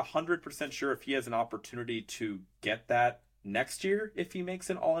 I'm not 100% sure if he has an opportunity to get that next year if he makes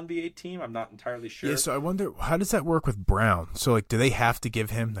an All-NBA team. I'm not entirely sure. Yeah, so I wonder, how does that work with Brown? So, do they have to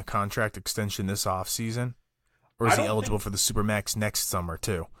give him the contract extension this offseason? Or is he eligible for the Supermax next summer,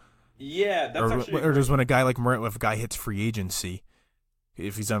 too? Yeah, that's or does when a guy like Morant, if a guy hits free agency,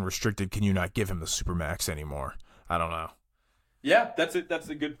 if he's unrestricted, can you not give him the Supermax anymore? I don't know. Yeah, that's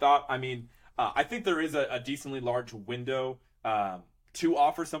a good thought. I mean, I think there is a decently large window to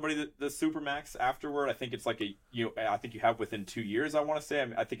offer somebody the Supermax afterward. I think it's like I think you have within 2 years, I want to say.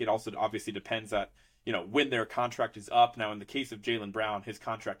 I think it also obviously depends that, when their contract is up. Now, in the case of Jaylen Brown, his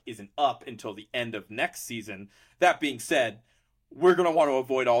contract isn't up until the end of next season. That being said, we're going to want to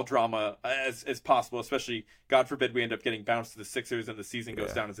avoid all drama as possible, especially, God forbid, we end up getting bounced to the Sixers and the season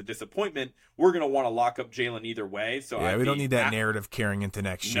goes down as a disappointment. We're going to want to lock up Jaylen either way. So we don't need that narrative carrying into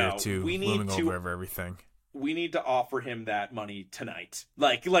next year, too, looming over everything. We need to offer him that money tonight.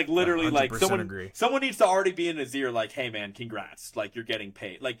 Like literally, like someone needs to already be in his ear, like, hey man, congrats, like you're getting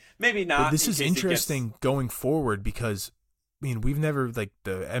paid. Like maybe not. But this is interesting going forward because, I mean, we've never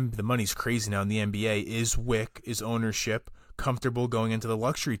the money's crazy now in the NBA. Is Wick, is ownership comfortable going into the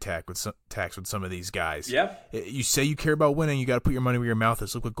luxury tax with some of these guys? Yeah. You say you care about winning, you got to put your money where your mouth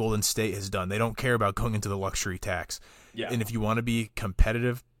is. Look what Golden State has done. They don't care about going into the luxury tax. Yeah. And if you want to be a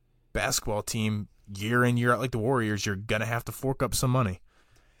competitive basketball team year in, year out like the Warriors, you're going to have to fork up some money.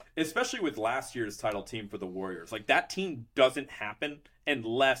 Especially with last year's title team for the Warriors. Like, that team doesn't happen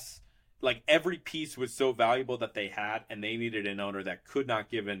unless like every piece was so valuable that they had, and they needed an owner that could not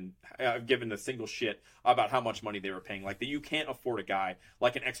given a single shit about how much money they were paying. Like that, you can't afford a guy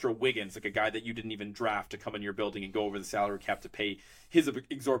like an extra Wiggins, like a guy that you didn't even draft, to come in your building and go over the salary cap to pay his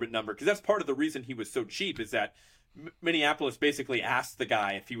exorbitant number. Because that's part of the reason he was so cheap, is that Minneapolis basically asked the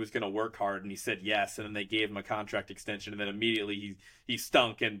guy if he was going to work hard, and he said yes, and then they gave him a contract extension, and then immediately he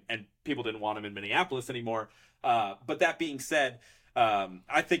stunk, and people didn't want him in Minneapolis anymore. But that being said,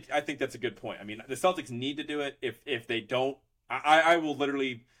 I think that's a good point. I mean, the Celtics need to do it. If they don't, I will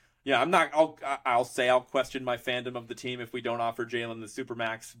literally, I'll question my fandom of the team if we don't offer Jalen the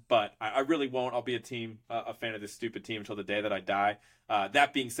Supermax, but I really won't. I'll be a fan of this stupid team until the day that I die.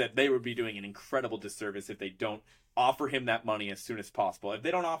 That being said, they would be doing an incredible disservice if they don't offer him that money as soon as possible. If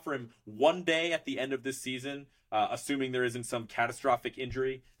they don't offer him one day at the end of this season, assuming there isn't some catastrophic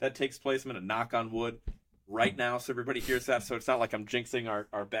injury that takes place, I'm going to knock on wood right now so everybody hears that, so it's not like I'm jinxing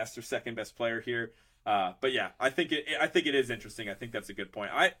our best or second best player here. But yeah, I think it is interesting. I think that's a good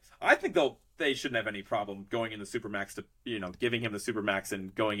point. I think they shouldn't have any problem going in the Supermax to, giving him the Supermax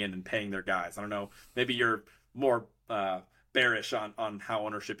and going in and paying their guys. I don't know. Maybe you're more bearish on how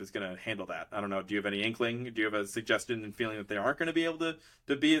ownership is going to handle that. I don't know. Do you have any inkling? Do you have a suggestion and feeling that they aren't going to be able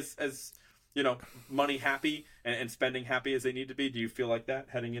to be as money happy and spending happy as they need to be? Do you feel like that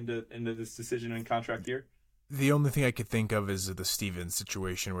heading into this decision and contract year? The only thing I could think of is the Stevens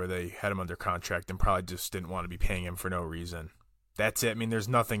situation, where they had him under contract and probably just didn't want to be paying him for no reason. That's it. I mean, there's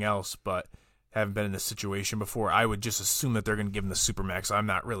nothing else, but haven't been in this situation before. I would just assume that they're going to give him the Supermax. I'm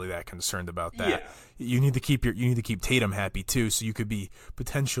not really that concerned about that. Yeah. You need to keep Tatum happy too, so you could be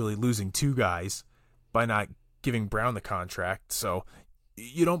potentially losing two guys by not giving Brown the contract. So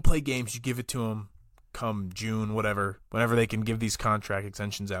you don't play games, you give it to him come June, whenever they can give these contract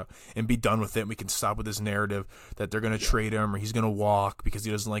extensions out and be done with it. We can stop with this narrative that they're going to trade him or he's going to walk because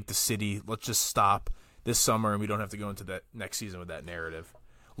he doesn't like the city. Let's just stop this summer, and we don't have to go into that next season with that narrative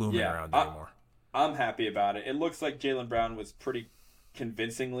looming around anymore. I'm happy about it. It looks like Jaylen Brown was pretty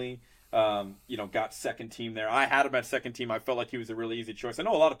convincingly, got second team there. I had him at second team. I felt like he was a really easy choice. I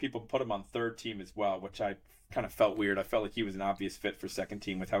know a lot of people put him on third team as well, which I kind of felt weird. I felt like he was an obvious fit for second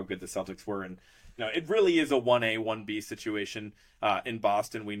team with how good the Celtics were. And it really is a 1A, 1B situation in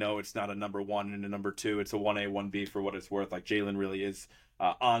Boston. We know it's not a number one and a number two. It's a 1A, 1B for what it's worth. Like Jalen really is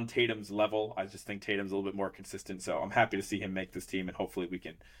on Tatum's level. I just think Tatum's a little bit more consistent. So I'm happy to see him make this team, and hopefully we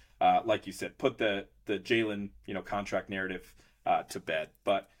can, like you said, put the Jalen contract narrative to bed.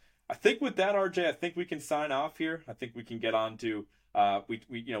 But I think with that, RJ, I think we can sign off here. I think we can get on to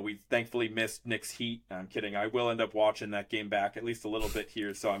we thankfully missed Knicks Heat. I'm kidding. I will end up watching that game back at least a little bit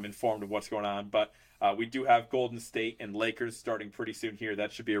here, so I'm informed of what's going on. But we do have Golden State and Lakers starting pretty soon here.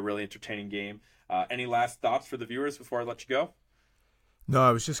 That should be a really entertaining game. Any last thoughts for the viewers before I let you go? No,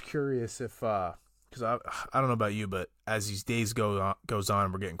 I was just curious if because I don't know about you, but as these days goes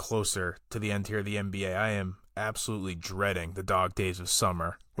on, we're getting closer to the end here of the NBA. I am absolutely dreading the dog days of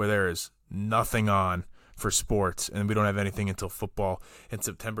summer where there is nothing on for sports, and we don't have anything until football in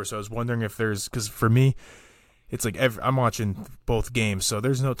September. So I was wondering if there's, because for me, it's like I'm watching both games, so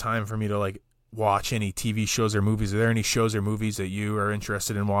there's no time for me to like watch any TV shows or movies. Are there any shows or movies that you are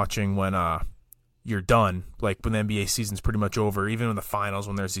interested in watching when you're done, like when the NBA season's pretty much over, even in the finals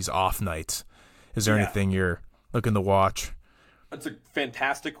when there's these off nights? Is there anything you're looking to watch? That's a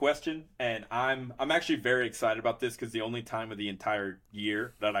fantastic question, and I'm actually very excited about this because the only time of the entire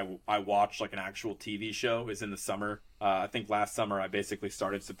year that I watch like an actual TV show is in the summer. I think last summer I basically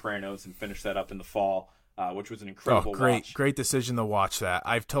started Sopranos and finished that up in the fall, which was an incredible watch. Great decision to watch that.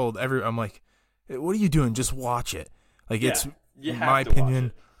 I've told I'm like, what are you doing? Just watch it. Like it's, in my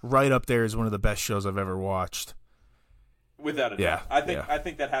opinion, right up there is one of the best shows I've ever watched. Without a doubt. I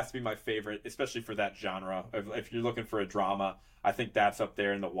think that has to be my favorite, especially for that genre. If you're looking for a drama, I think that's up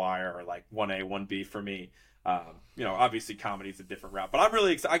there in The Wire, or like 1A, 1B for me. Obviously comedy's a different route, but I'm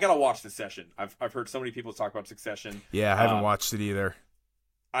really excited. I gotta watch Succession. I've heard so many people talk about Succession. Yeah, I haven't watched it either.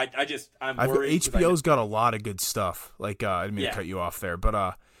 I'm worried. HBO's got a lot of good stuff. Like I didn't mean to cut you off there, but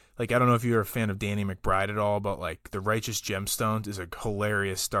like I don't know if you're a fan of Danny McBride at all, but like The Righteous Gemstones is a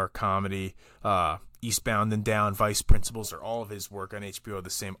hilarious dark comedy. Eastbound and Down, Vice Principals are all of his work on HBO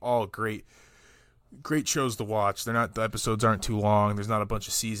the same. All great shows to watch. The episodes aren't too long. There's not a bunch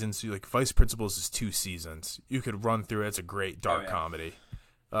of seasons. So like Vice Principals is 2 seasons. You could run through it. It's a great dark comedy.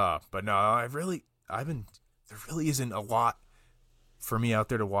 But no, there really isn't a lot for me out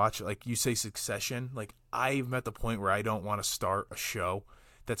there to watch. Like you say Succession, like I'm at the point where I don't want to start a show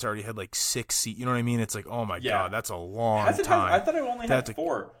that's already had like 6 seasons. You know what I mean? It's like, oh my God, that's a long time. I thought it only had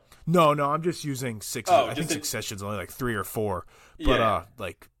 4. No, I'm just using 6. I think Succession's only like 3 or 4. But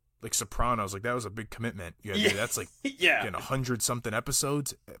like like Sopranos, like that was a big commitment. That's like yeah, 100 something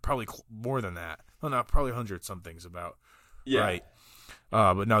episodes, probably more than that. Well, not probably 100 something's about right.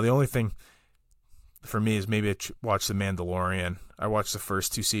 But no, the only thing for me is maybe watch The Mandalorian. I watched the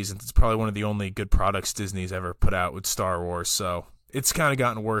first 2 seasons. It's probably one of the only good products Disney's ever put out with Star Wars. So it's kind of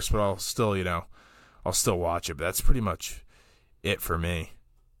gotten worse, but I'll still watch it. But that's pretty much it for me.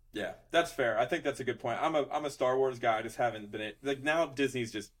 Yeah, that's fair. I think that's a good point. I'm a Star Wars guy. I just haven't been like now.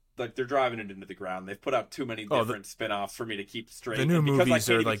 Disney's just like they're driving it into the ground. They've put out too many different spin-offs for me to keep straight. The new movies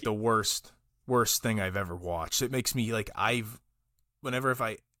are like the worst thing I've ever watched. It makes me like if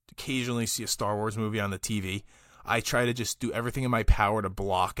I occasionally see a Star Wars movie on the TV, I try to just do everything in my power to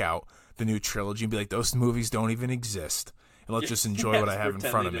block out the new trilogy and be like, those movies don't even exist, and let's just enjoy what I have in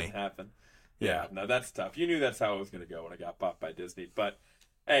front of me. Yeah, no, that's tough. You knew that's how it was going to go when I got bought by Disney. But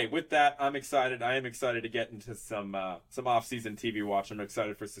hey, with that, I'm excited. I am excited to get into some off-season TV watch. I'm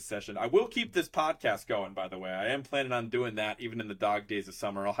excited for Succession. I will keep this podcast going, by the way. I am planning on doing that even in the dog days of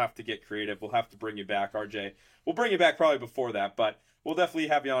summer. I'll have to get creative. We'll have to bring you back, RJ. We'll bring you back probably before that, but we'll definitely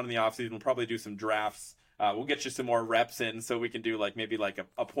have you on in the off-season. We'll probably do some drafts. We'll get you some more reps in so we can do maybe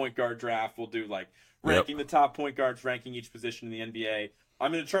a point guard draft. We'll do ranking the top point guards, ranking each position in the NBA.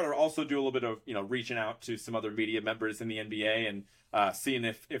 I'm going to try to also do a little bit of reaching out to some other media members in the NBA and seeing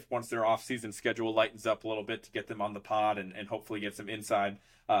if once their off-season schedule lightens up a little bit to get them on the pod and hopefully get some inside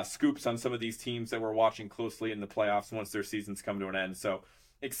scoops on some of these teams that we're watching closely in the playoffs once their seasons come to an end. So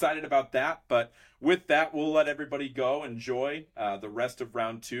excited about that. But with that, we'll let everybody go. Enjoy the rest of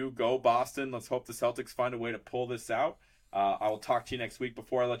round 2. Go Boston. Let's hope the Celtics find a way to pull this out. I will talk to you next week.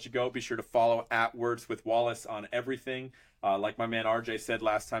 Before I let you go, be sure to follow @WordsWithWallace on everything. Like my man RJ said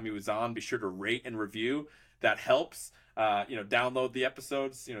last time he was on, be sure to rate and review. That helps. Download the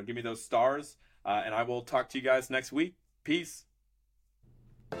episodes. Give me those stars. And I will talk to you guys next week. Peace.